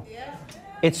real.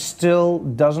 It still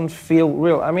doesn't feel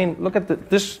real. I mean, look at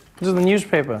this. This is the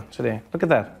newspaper today. Look at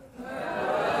that.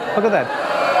 Look at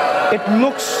that. It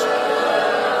looks...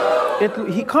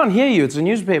 he can't hear you. It's a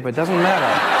newspaper. It doesn't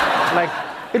matter.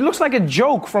 It looks like a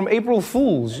joke from April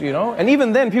Fools, And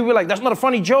even then, people are like, that's not a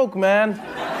funny joke, man.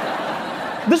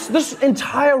 This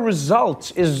entire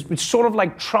result it's sort of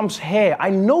like Trump's hair. I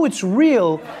know it's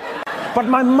real, but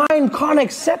my mind can't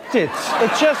accept it.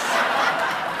 It just,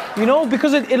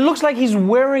 because it looks like he's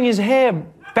wearing his hair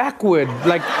backward,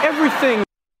 like everything.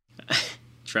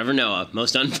 Trevor Noah,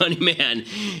 most unfunny man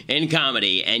in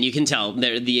comedy, and you can tell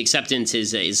the acceptance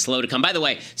is slow to come. By the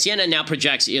way, CNN now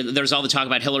projects, there's all the talk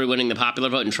about Hillary winning the popular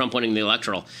vote and Trump winning the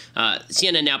electoral.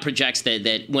 CNN now projects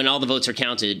that when all the votes are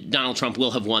counted, Donald Trump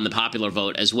will have won the popular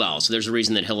vote as well. So there's a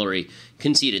reason that Hillary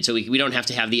conceded. So we don't have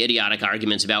to have the idiotic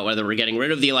arguments about whether we're getting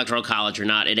rid of the Electoral College or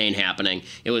not. It ain't happening.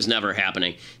 It was never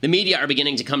happening. The media are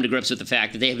beginning to come to grips with the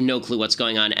fact that they have no clue what's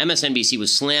going on. MSNBC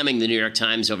was slamming the New York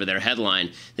Times over their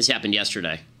headline. This happened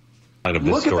yesterday.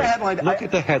 Look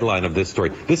at the headline of this story.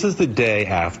 This is the day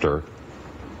after.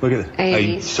 Look at it.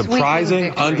 A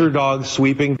surprising underdog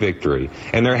sweeping victory.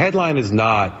 And their headline is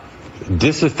not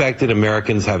disaffected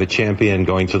Americans have a champion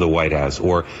going to the White House,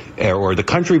 or the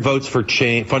country votes for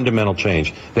fundamental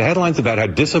change. The headlines about how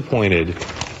disappointed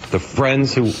the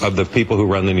friends of the people who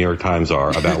run the New York Times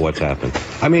are about what's happened.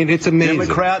 I mean, it's amazing.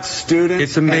 Democrats, students,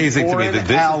 it's amazing to me that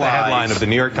this is the headline of the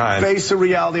New York Times. Face the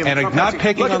reality of and not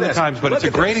picking on the Times, but it's a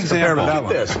great example. Look at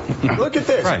this. Look at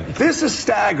this. Right. This is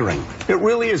staggering. It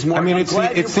really is more. I mean, it's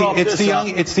the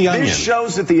onion. This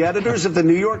shows that the editors of the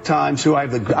New York Times, who I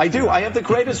have the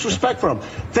greatest respect for them,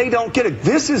 they don't get it.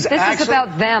 This is actually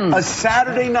about them. A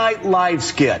Saturday Night Live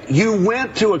skit. You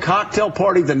went to a cocktail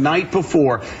party the night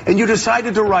before, and you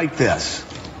decided to write this.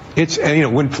 It's,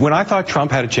 when I thought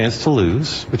Trump had a chance to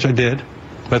lose, which I did,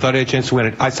 but I thought he had a chance to win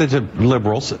it, I said to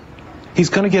liberals, he's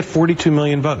going to get 42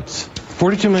 million votes.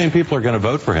 42 million people are going to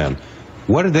vote for him.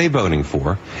 What are they voting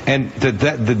for? And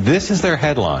this is their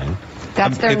headline.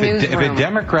 That's their newsroom. If a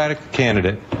Democratic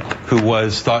candidate who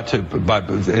was thought to,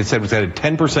 it said had a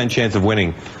 10% chance of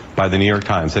winning by the New York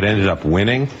Times, had ended up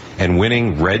winning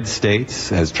red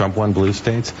states as Trump won blue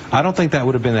states, I don't think that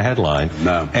would have been the headline.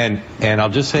 No. And I'll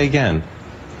just say again,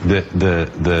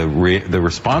 the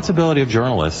responsibility of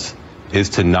journalists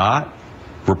is to not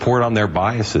report on their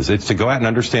biases. It's to go out and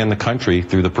understand the country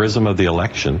through the prism of the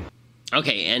election.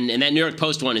 Okay, and that New York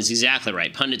Post one is exactly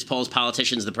right. Pundits, polls,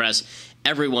 politicians, the press,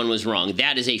 everyone was wrong.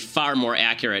 That is a far more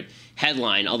accurate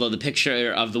headline, although the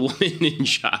picture of the woman in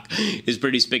shock is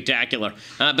pretty spectacular.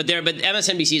 But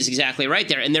MSNBC is exactly right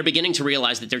there, and they're beginning to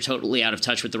realize that they're totally out of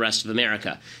touch with the rest of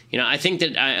America. I think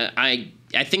that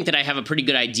I think that I have a pretty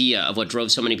good idea of what drove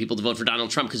so many people to vote for Donald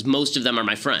Trump, because most of them are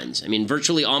my friends. I mean,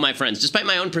 virtually all my friends, despite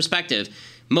my own perspective,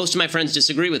 most of my friends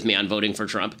disagree with me on voting for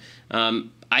Trump.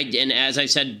 And as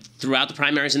I've said throughout the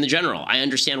primaries in the general, I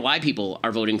understand why people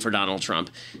are voting for Donald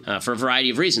Trump for a variety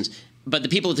of reasons. But the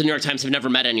people at the New York Times have never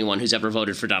met anyone who's ever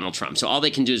voted for Donald Trump. So all they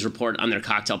can do is report on their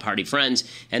cocktail party friends.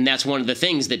 And that's one of the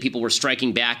things that people were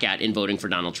striking back at in voting for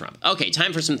Donald Trump. Okay,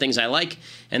 time for some things I like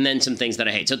and then some things that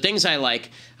I hate. So things I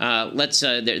like,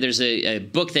 there's a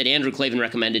book that Andrew Klavan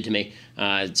recommended to me.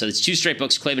 So it's 2 straight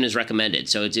books Klavan has recommended.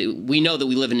 So we know that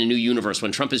we live in a new universe.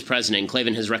 When Trump is president,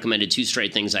 Klavan has recommended 2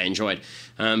 straight things I enjoyed.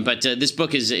 But this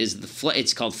book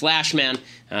it's called Flashman.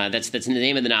 That's the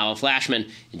name of the novel,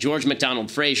 Flashman. George MacDonald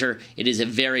Fraser. It is a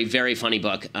very, very funny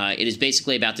book. It is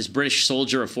basically about this British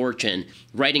soldier of fortune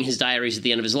writing his diaries at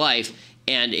the end of his life.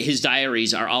 And his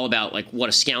diaries are all about what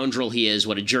a scoundrel he is,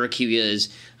 what a jerk he is,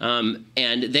 and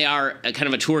they are kind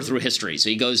of a tour through history. So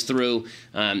he goes through,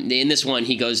 in this one,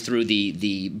 he goes through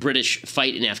the British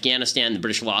fight in Afghanistan, the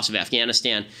British loss of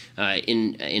Afghanistan.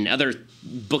 In other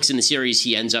books in the series,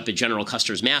 he ends up at General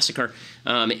Custer's massacre,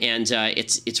 and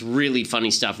it's really funny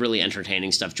stuff, really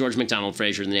entertaining stuff. George MacDonald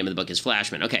Fraser, the name of the book is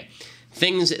Flashman. Okay,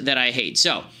 things that I hate.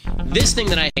 So this thing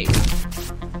that I hate.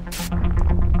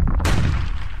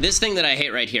 This thing that I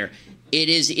hate right here, it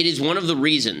is one of the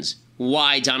reasons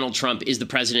why Donald Trump is the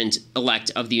president-elect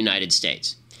of the United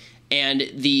States. And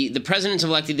the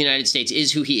president-elect of the United States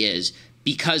is who he is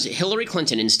because Hillary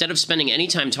Clinton, instead of spending any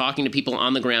time talking to people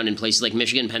on the ground in places like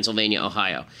Michigan, Pennsylvania,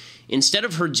 Ohio, instead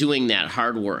of her doing that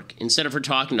hard work, instead of her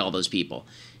talking to all those people,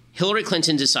 Hillary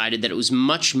Clinton decided that it was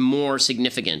much more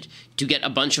significant to get a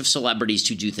bunch of celebrities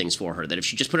to do things for her, that if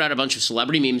she just put out a bunch of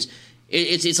celebrity memes,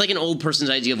 it's like an old person's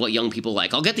idea of what young people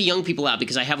like. I'll get the young people out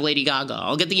because I have Lady Gaga.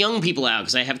 I'll get the young people out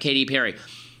because I have Katy Perry.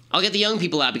 I'll get the young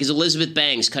people out because Elizabeth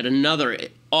Banks cut another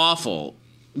awful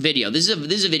video. This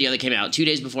is a video that came out 2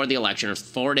 days before the election or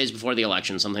 4 days before the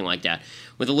election, something like that,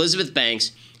 with Elizabeth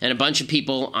Banks and a bunch of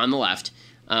people on the left.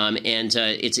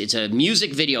 It's a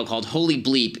music video called Holy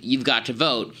Bleep, You've Got to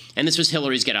Vote. And this was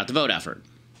Hillary's Get Out the Vote effort.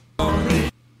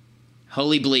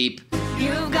 Holy Bleep.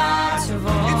 You've got to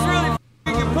vote.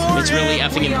 It's really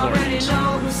effing important.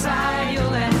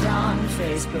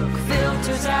 Facebook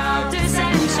filters out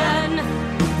dissension.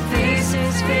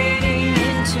 Faces fading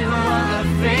into other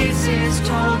faces.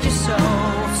 Told you so.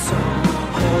 So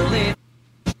holy,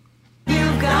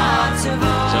 you've got to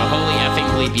vote. So holy effing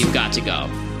bleep, you've got to go.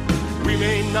 We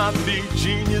may not be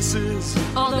geniuses,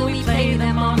 although we play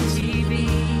them on TV.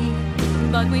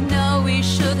 But we know we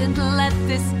shouldn't let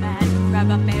this man grab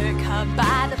America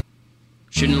by the...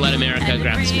 Shouldn't let America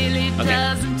grab this man. Okay.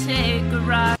 Doesn't take a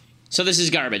ride. So this is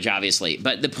garbage, obviously.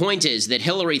 But the point is that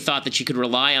Hillary thought that she could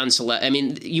rely on I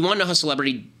mean, you want to know how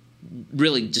celebrity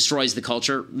really destroys the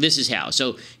culture? This is how.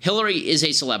 So Hillary is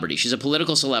a celebrity. She's a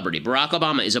political celebrity. Barack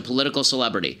Obama is a political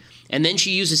celebrity. And then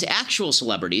she uses actual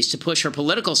celebrities to push her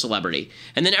political celebrity.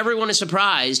 And then everyone is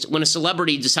surprised when a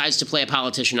celebrity decides to play a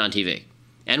politician on TV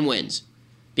and wins.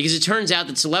 Because it turns out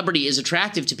that celebrity is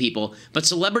attractive to people, but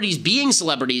celebrities being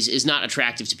celebrities is not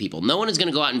attractive to people. No one is going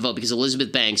to go out and vote because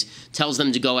Elizabeth Banks tells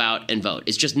them to go out and vote.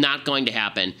 It's just not going to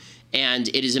happen. And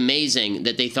it is amazing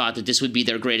that they thought that this would be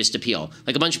their greatest appeal.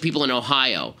 Like a bunch of people in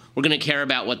Ohio were going to care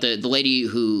about what the lady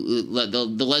who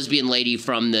the lesbian lady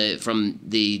from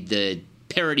the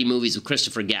parody movies with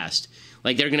Christopher Guest.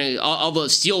 Like they're going to all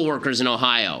those steel workers in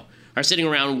Ohio are sitting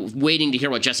around waiting to hear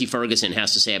what Jesse Ferguson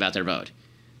has to say about their vote.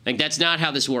 Like that's not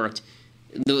how this worked.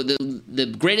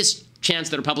 The greatest chance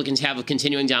that Republicans have of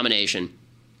continuing domination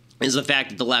is the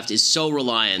fact that the left is so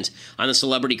reliant on the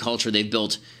celebrity culture they've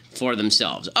built for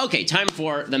themselves. Okay, time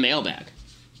for the mailbag.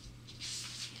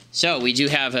 So we do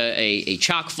have a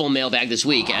chock-full mailbag this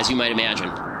week, as you might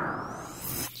imagine.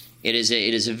 It is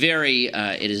a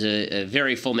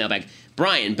very full mailbag.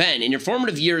 Brian, Ben, in your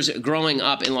formative years growing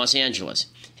up in Los Angeles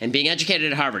and being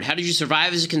educated at Harvard, how did you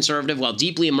survive as a conservative while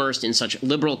deeply immersed in such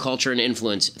liberal culture and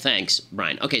influence? Thanks,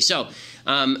 Brian. Okay, so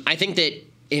I think that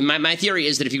my theory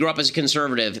is that if you grow up as a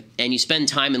conservative and you spend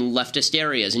time in leftist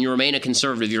areas and you remain a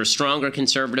conservative, you're a stronger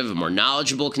conservative, a more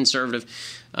knowledgeable conservative,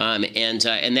 and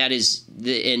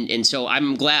so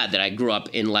I'm glad that I grew up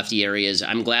in lefty areas.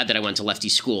 I'm glad that I went to lefty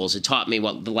schools. It taught me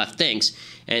what the left thinks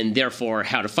and therefore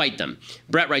how to fight them.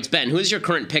 Brett writes, Ben, who is your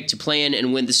current pick to play in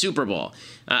and win the Super Bowl?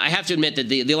 I have to admit that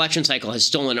the election cycle has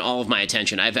stolen all of my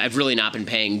attention. I've really not been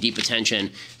paying deep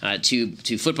attention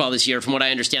to football this year. From what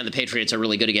I understand, the Patriots are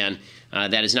really good again.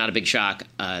 That is not a big shock.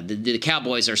 The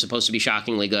Cowboys are supposed to be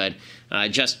shockingly good,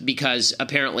 just because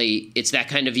apparently it's that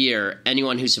kind of year.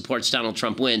 Anyone who supports Donald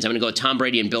Trump wins. I'm going to go with Tom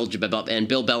Brady and Bill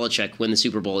Belichick win the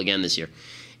Super Bowl again this year.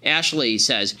 Ashley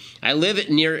says, I live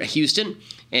near Houston,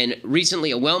 and recently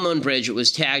a well-known bridge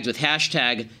was tagged with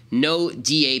hashtag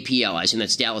 #NoDAPL. I assume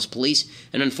that's Dallas Police,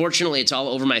 and unfortunately it's all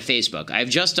over my Facebook. I've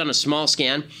just done a small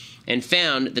scan and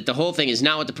found that the whole thing is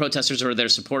not what the protesters or their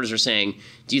supporters are saying.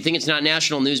 Do you think it's not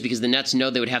national news because the Nets know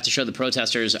they would have to show the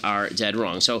protesters are dead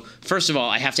wrong? So first of all,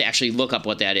 I have to actually look up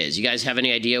what that is. You guys have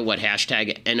any idea what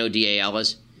hashtag NODAL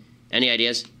is? Any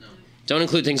ideas? No. Don't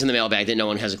include things in the mailbag that no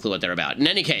one has a clue what they're about. In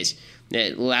any case,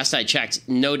 last I checked,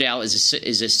 nodal is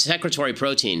a secretory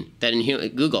protein that in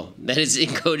Google that is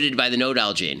encoded by the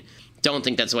nodal gene. Don't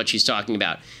think that's what she's talking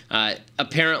about.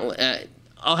 Apparently,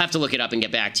 I'll have to look it up and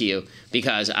get back to you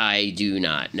because I do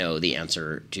not know the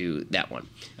answer to that one.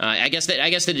 I guess that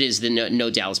it is the No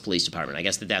Dallas Police Department. I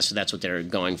guess that's what they're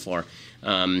going for.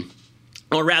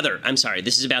 Or rather, I'm sorry,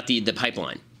 this is about the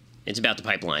pipeline. It's about the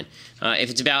pipeline.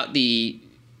 If it's about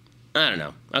I don't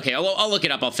know. Okay, I'll look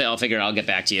it up. I'll figure it out. I'll get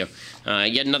back to you.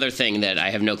 Yet another thing that I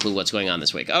have no clue what's going on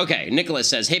this week. Okay, Nicholas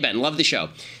says, hey, Ben, love the show.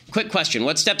 Quick question.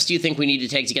 What steps do you think we need to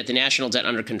take to get the national debt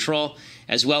under control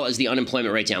as well as the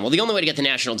unemployment rate down? Well, the only way to get the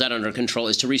national debt under control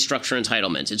is to restructure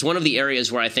entitlements. It's one of the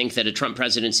areas where I think that a Trump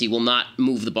presidency will not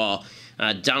move the ball.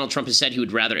 Donald Trump has said he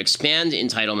would rather expand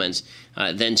entitlements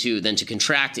than to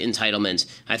contract entitlements.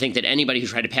 I think that anybody who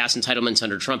tried to pass entitlements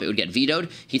under Trump, it would get vetoed.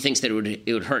 He thinks that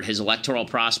it would hurt his electoral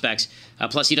prospects.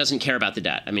 Plus, he doesn't care about the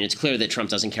debt. I mean, it's clear that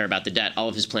Trump doesn't care about the debt. All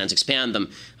of his plans expand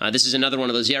them. This is another one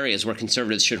of those areas where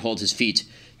conservatives should hold his feet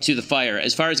to the fire.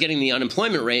 As far as getting the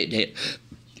unemployment rate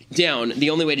down, the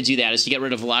only way to do that is to get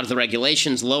rid of a lot of the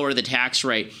regulations, lower the tax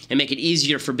rate, and make it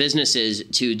easier for businesses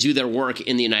to do their work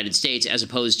in the United States as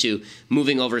opposed to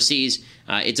moving overseas.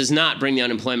 It does not bring the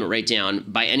unemployment rate down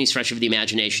by any stretch of the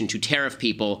imagination to tariff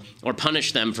people or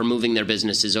punish them for moving their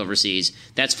businesses overseas.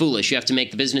 That's foolish. You have to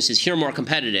make the businesses here more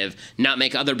competitive, not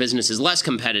make other businesses less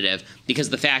competitive, because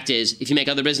the fact is, if you make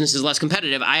other businesses less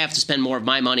competitive, I have to spend more of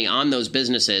my money on those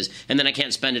businesses, and then I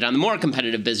can't spend it on the more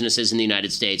competitive businesses in the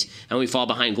United States, and we fall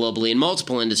behind globally in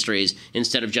multiple industries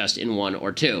instead of just in one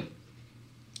or two.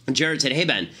 Jared said, hey,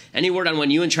 Ben, any word on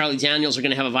when you and Charlie Daniels are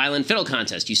going to have a violin fiddle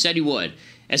contest? You said you would.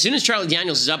 As soon as Charlie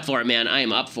Daniels is up for it, man, I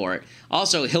am up for it.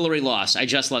 Also, Hillary lost. I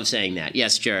just love saying that.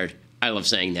 Yes, Jared, I love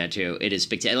saying that too. It is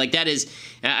spectacular. Like that is,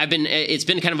 it's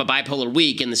been kind of a bipolar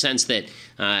week in the sense that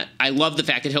I love the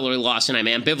fact that Hillary lost and I'm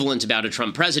ambivalent about a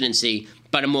Trump presidency,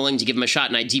 but I'm willing to give him a shot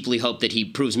and I deeply hope that he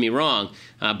proves me wrong.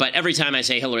 But every time I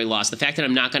say Hillary lost, the fact that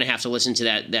I'm not going to have to listen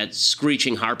to that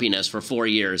screeching harpiness for 4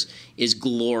 years is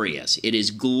glorious. It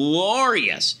is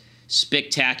glorious.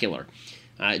 Spectacular.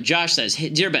 Josh says, hey,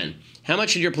 Dear Ben, how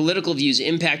much should your political views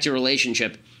impact your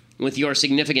relationship with your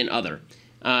significant other?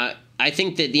 I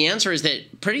think that the answer is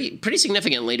that pretty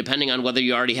significantly, depending on whether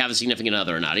you already have a significant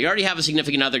other or not. If you already have a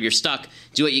significant other, you're stuck.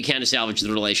 Do what you can to salvage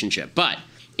the relationship. But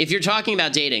if you're talking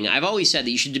about dating, I've always said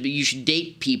that you should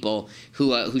date people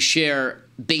who share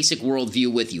basic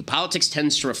worldview with you. Politics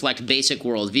tends to reflect basic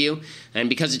worldview, and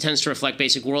because it tends to reflect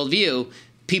basic worldview,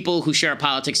 people who share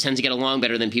politics tend to get along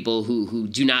better than people who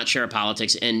do not share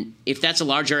politics. And if that's a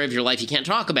large area of your life you can't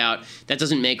talk about, that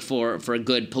doesn't make for a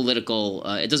good political,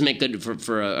 it doesn't make good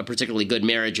for a particularly good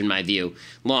marriage, in my view,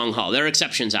 long haul. There are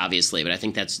exceptions, obviously, but I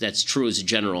think that's true as a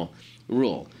general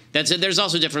rule. There's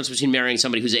also a difference between marrying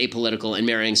somebody who's apolitical and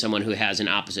marrying someone who has an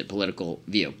opposite political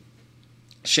view.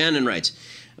 Shannon writes,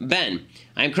 Ben,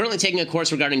 I am currently taking a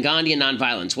course regarding Gandhi and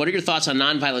nonviolence. What are your thoughts on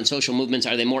nonviolent social movements?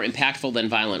 Are they more impactful than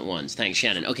violent ones? Thanks,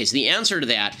 Shannon. Okay, so the answer to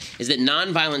that is that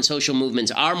nonviolent social movements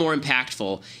are more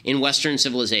impactful in Western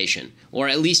civilization, or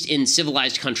at least in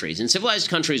civilized countries. In civilized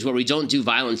countries where we don't do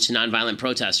violence to nonviolent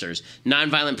protesters,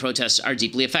 nonviolent protests are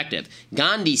deeply effective.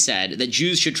 Gandhi said that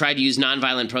Jews should try to use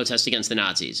nonviolent protests against the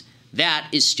Nazis. That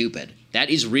is stupid.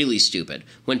 That is really stupid.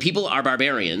 When people are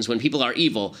barbarians, when people are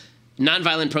evil,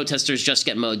 nonviolent protesters just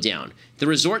get mowed down. The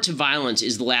resort to violence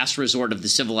is the last resort of the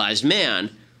civilized man,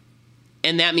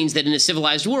 and that means that in a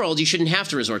civilized world, you shouldn't have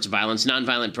to resort to violence.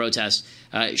 Nonviolent protests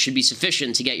should be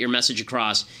sufficient to get your message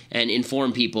across and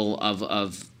inform people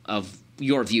of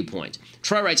your viewpoint.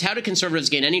 Troy writes, how do conservatives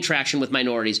gain any traction with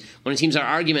minorities when it seems our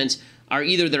arguments are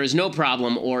either there is no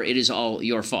problem or it is all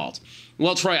your fault?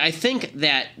 Well, Troy, I think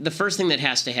that the first thing that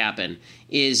has to happen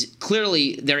is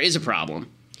clearly there is a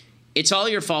problem. It's all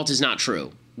your fault is not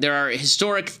true. There are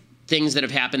historic things that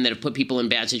have happened that have put people in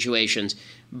bad situations,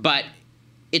 but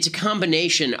it's a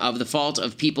combination of the fault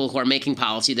of people who are making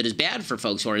policy that is bad for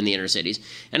folks who are in the inner cities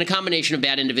and a combination of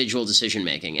bad individual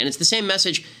decision-making. And it's the same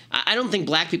message. I don't think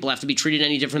black people have to be treated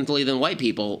any differently than white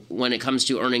people when it comes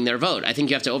to earning their vote. I think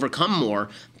you have to overcome more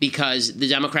because the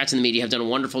Democrats and the media have done a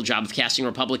wonderful job of casting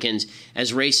Republicans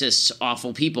as racists,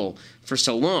 awful people for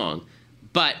so long.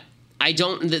 But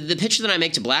the pitch that I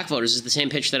make to black voters is the same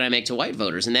pitch that I make to white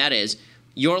voters, and that is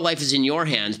your life is in your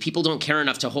hands. People don't care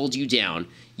enough to hold you down.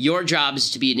 Your job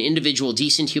is to be an individual,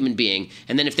 decent human being,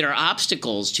 and then if there are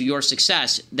obstacles to your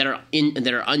success that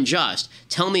are unjust,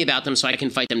 tell me about them so I can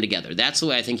fight them together. That's the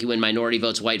way I think you win minority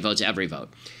votes, white votes, every vote.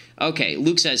 Okay,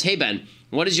 Luke says, hey, Ben,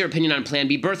 what is your opinion on Plan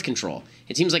B birth control?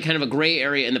 It seems like kind of a gray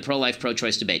area in the pro-life,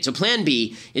 pro-choice debate. So Plan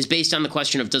B is based on the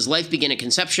question of does life begin at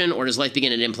conception or does life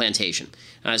begin at implantation?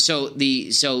 So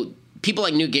people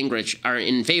like Newt Gingrich are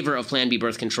in favor of Plan B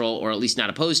birth control, or at least not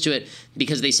opposed to it,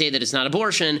 because they say that it's not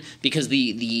abortion, because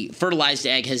the fertilized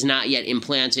egg has not yet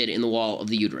implanted in the wall of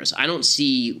the uterus. I don't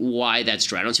see why that's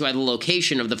true. I don't see why the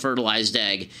location of the fertilized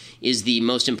egg is the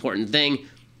most important thing.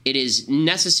 It is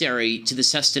necessary to the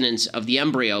sustenance of the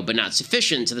embryo, but not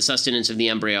sufficient to the sustenance of the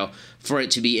embryo for it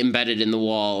to be embedded in the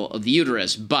wall of the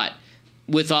uterus. But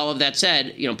with all of that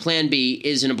said, Plan B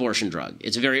is an abortion drug.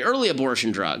 It's a very early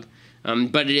abortion drug,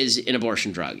 but it is an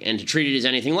abortion drug. And to treat it as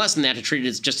anything less than that, to treat it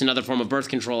as just another form of birth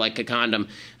control like a condom,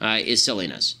 is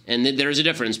silliness. And there is a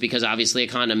difference because obviously a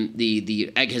condom,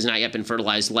 the egg has not yet been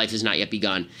fertilized, life has not yet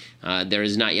begun. There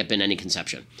has not yet been any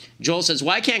conception. Joel says,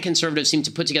 why can't conservatives seem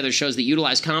to put together shows that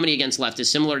utilize comedy against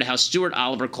leftists similar to how Stuart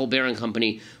Oliver, Colbert and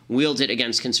Company wielded it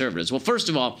against conservatives? Well, first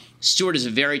of all, Stuart is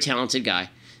a very talented guy.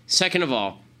 Second of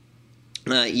all,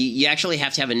 you actually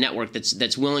have to have a network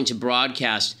that's willing to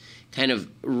broadcast kind of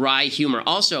wry humor.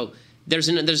 Also, there's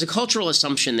a cultural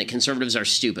assumption that conservatives are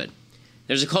stupid.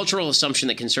 There's a cultural assumption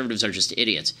that conservatives are just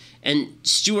idiots. And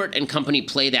Stewart and Company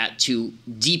play that to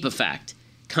deep effect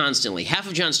constantly. Half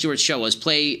of Jon Stewart's show was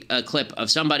play a clip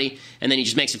of somebody, and then he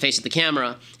just makes a face at the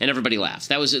camera, and everybody laughs.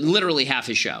 That was literally half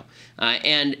his show.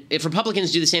 And if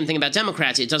Republicans do the same thing about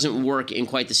Democrats, it doesn't work in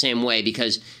quite the same way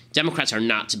because Democrats are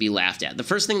not to be laughed at. The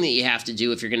first thing that you have to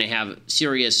do if you're going to have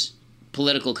serious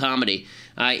political comedy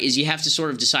is you have to sort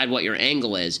of decide what your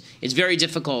angle is. It's very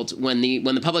difficult when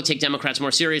the public take Democrats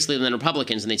more seriously than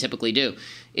Republicans, and they typically do.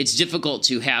 It's difficult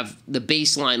to have the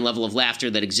baseline level of laughter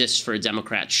that exists for a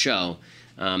Democrat show.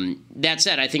 That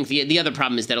said, I think the other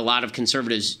problem is that a lot of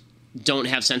conservatives don't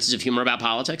have senses of humor about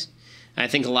politics. I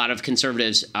think a lot of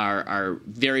conservatives are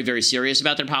very, very serious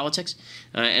about their politics.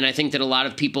 And I think that a lot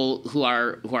of people who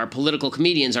are political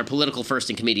comedians are political first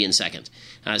and comedian second.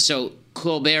 So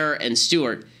Colbert and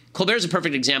Stewart, Colbert's a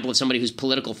perfect example of somebody who's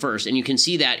political first, and you can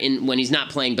see that when he's not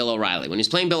playing Bill O'Reilly. When he's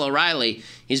playing Bill O'Reilly,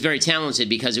 he's very talented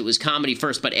because it was comedy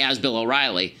first, but as Bill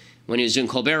O'Reilly when he was doing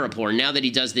Colbert Report. Now that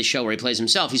he does this show where he plays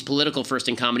himself, he's political first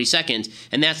and comedy second,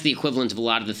 and that's the equivalent of a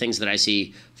lot of the things that I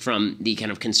see from the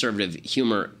kind of conservative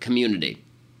humor community.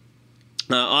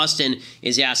 Austin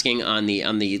is asking on the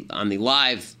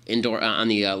live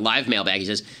mailbag. He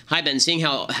says, "Hi Ben, seeing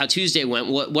how Tuesday went,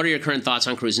 what are your current thoughts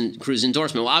on Cruz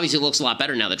endorsement?" Well, obviously it looks a lot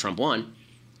better now that Trump won,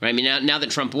 right? I mean, now that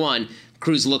Trump won,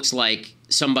 Cruz looks like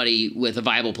somebody with a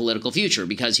viable political future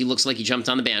because he looks like he jumped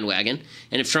on the bandwagon.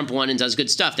 And if Trump won and does good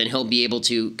stuff, then he'll be able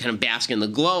to kind of bask in the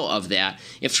glow of that.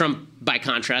 If Trump, by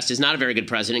contrast, is not a very good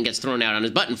president, gets thrown out on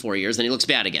his butt in 4 years, then he looks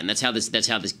bad again. That's how this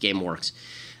game works.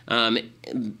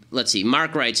 Let's see.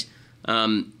 Mark writes,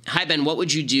 hi, Ben, what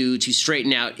would you do to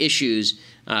straighten out issues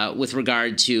with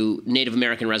regard to Native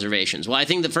American reservations? Well, I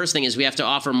think the first thing is we have to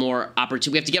offer more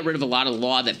opportunity. We have to get rid of a lot of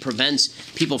law that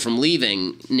prevents people from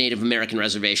leaving Native American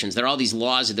reservations. There are all these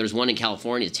laws. There's one in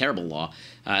California, a terrible law.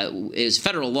 It was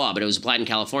federal law, but it was applied in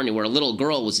California, where a little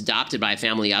girl was adopted by a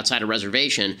family outside a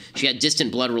reservation. She had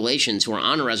distant blood relations who were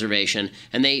on a reservation,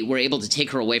 and they were able to take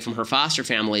her away from her foster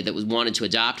family that wanted to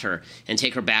adopt her and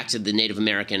take her back to the Native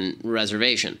American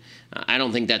reservation. I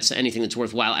don't think that's anything that's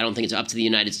worthwhile. I don't think it's up to the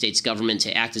United States government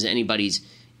to act as anybody's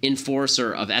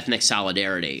enforcer of ethnic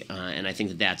solidarity, and I think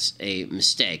that that's a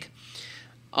mistake.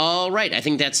 All right, I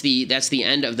think that's the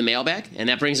end of the mailbag, and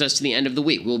that brings us to the end of the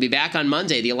week. We'll be back on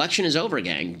Monday. The election is over,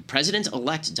 gang.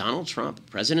 President-elect Donald Trump.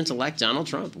 President-elect Donald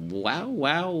Trump. Wow,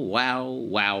 wow, wow,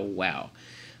 wow, wow.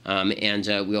 And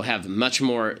we'll have much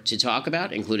more to talk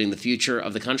about, including the future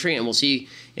of the country, and we'll see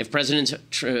if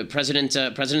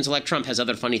President-elect Trump has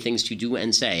other funny things to do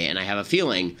and say. And I have a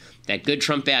feeling that good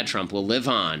Trump, bad Trump will live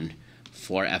on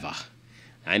forever.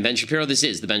 I'm Ben Shapiro. This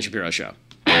is The Ben Shapiro Show.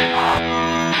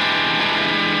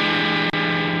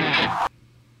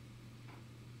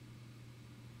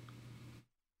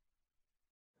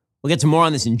 We'll get to more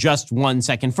on this in just 1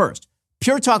 second. First,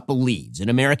 Pure Talk believes in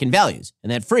American values,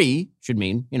 and that free should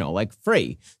mean, like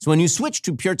free. So when you switch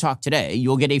to Pure Talk today,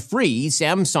 you'll get a free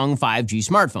Samsung 5G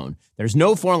smartphone. There's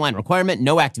no 4-line requirement,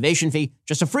 no activation fee,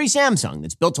 just a free Samsung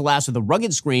that's built to last with a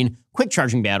rugged screen, quick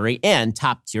charging battery, and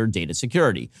top-tier data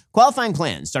security. Qualifying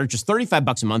plans start at just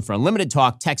 $35 a month for unlimited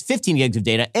talk, text, 15 gigs of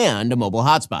data, and a mobile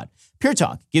hotspot. Pure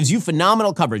Talk gives you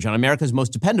phenomenal coverage on America's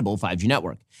most dependable 5G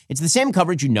network. It's the same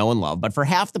coverage you know and love, but for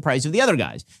half the price of the other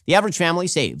guys. The average family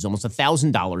saves almost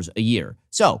 $1,000 a year.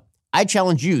 So I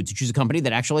challenge you to choose a company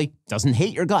that actually doesn't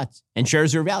hate your guts and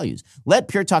shares your values. Let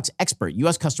Pure Talk's expert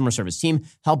U.S. customer service team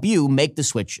help you make the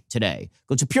switch today.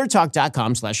 Go to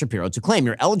puretalk.com/Shapiro to claim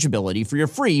your eligibility for your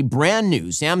free brand new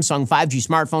Samsung 5G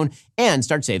smartphone and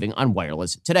start saving on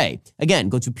wireless today. Again,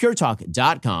 go to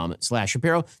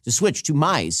puretalk.com/Shapiro to switch to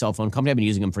my cell phone company. I've been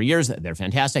using them for years. They're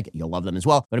fantastic. You'll love them as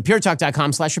well. Go to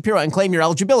puretalk.com/Shapiro and claim your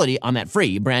eligibility on that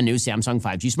free brand new Samsung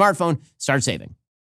 5G smartphone. Start saving.